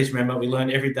today. And please remember, we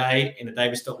learn every day, and the day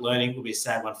we stop learning will be a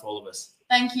sad one for all of us.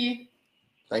 Thank you.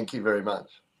 Thank you very much.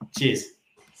 Cheers.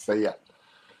 See ya.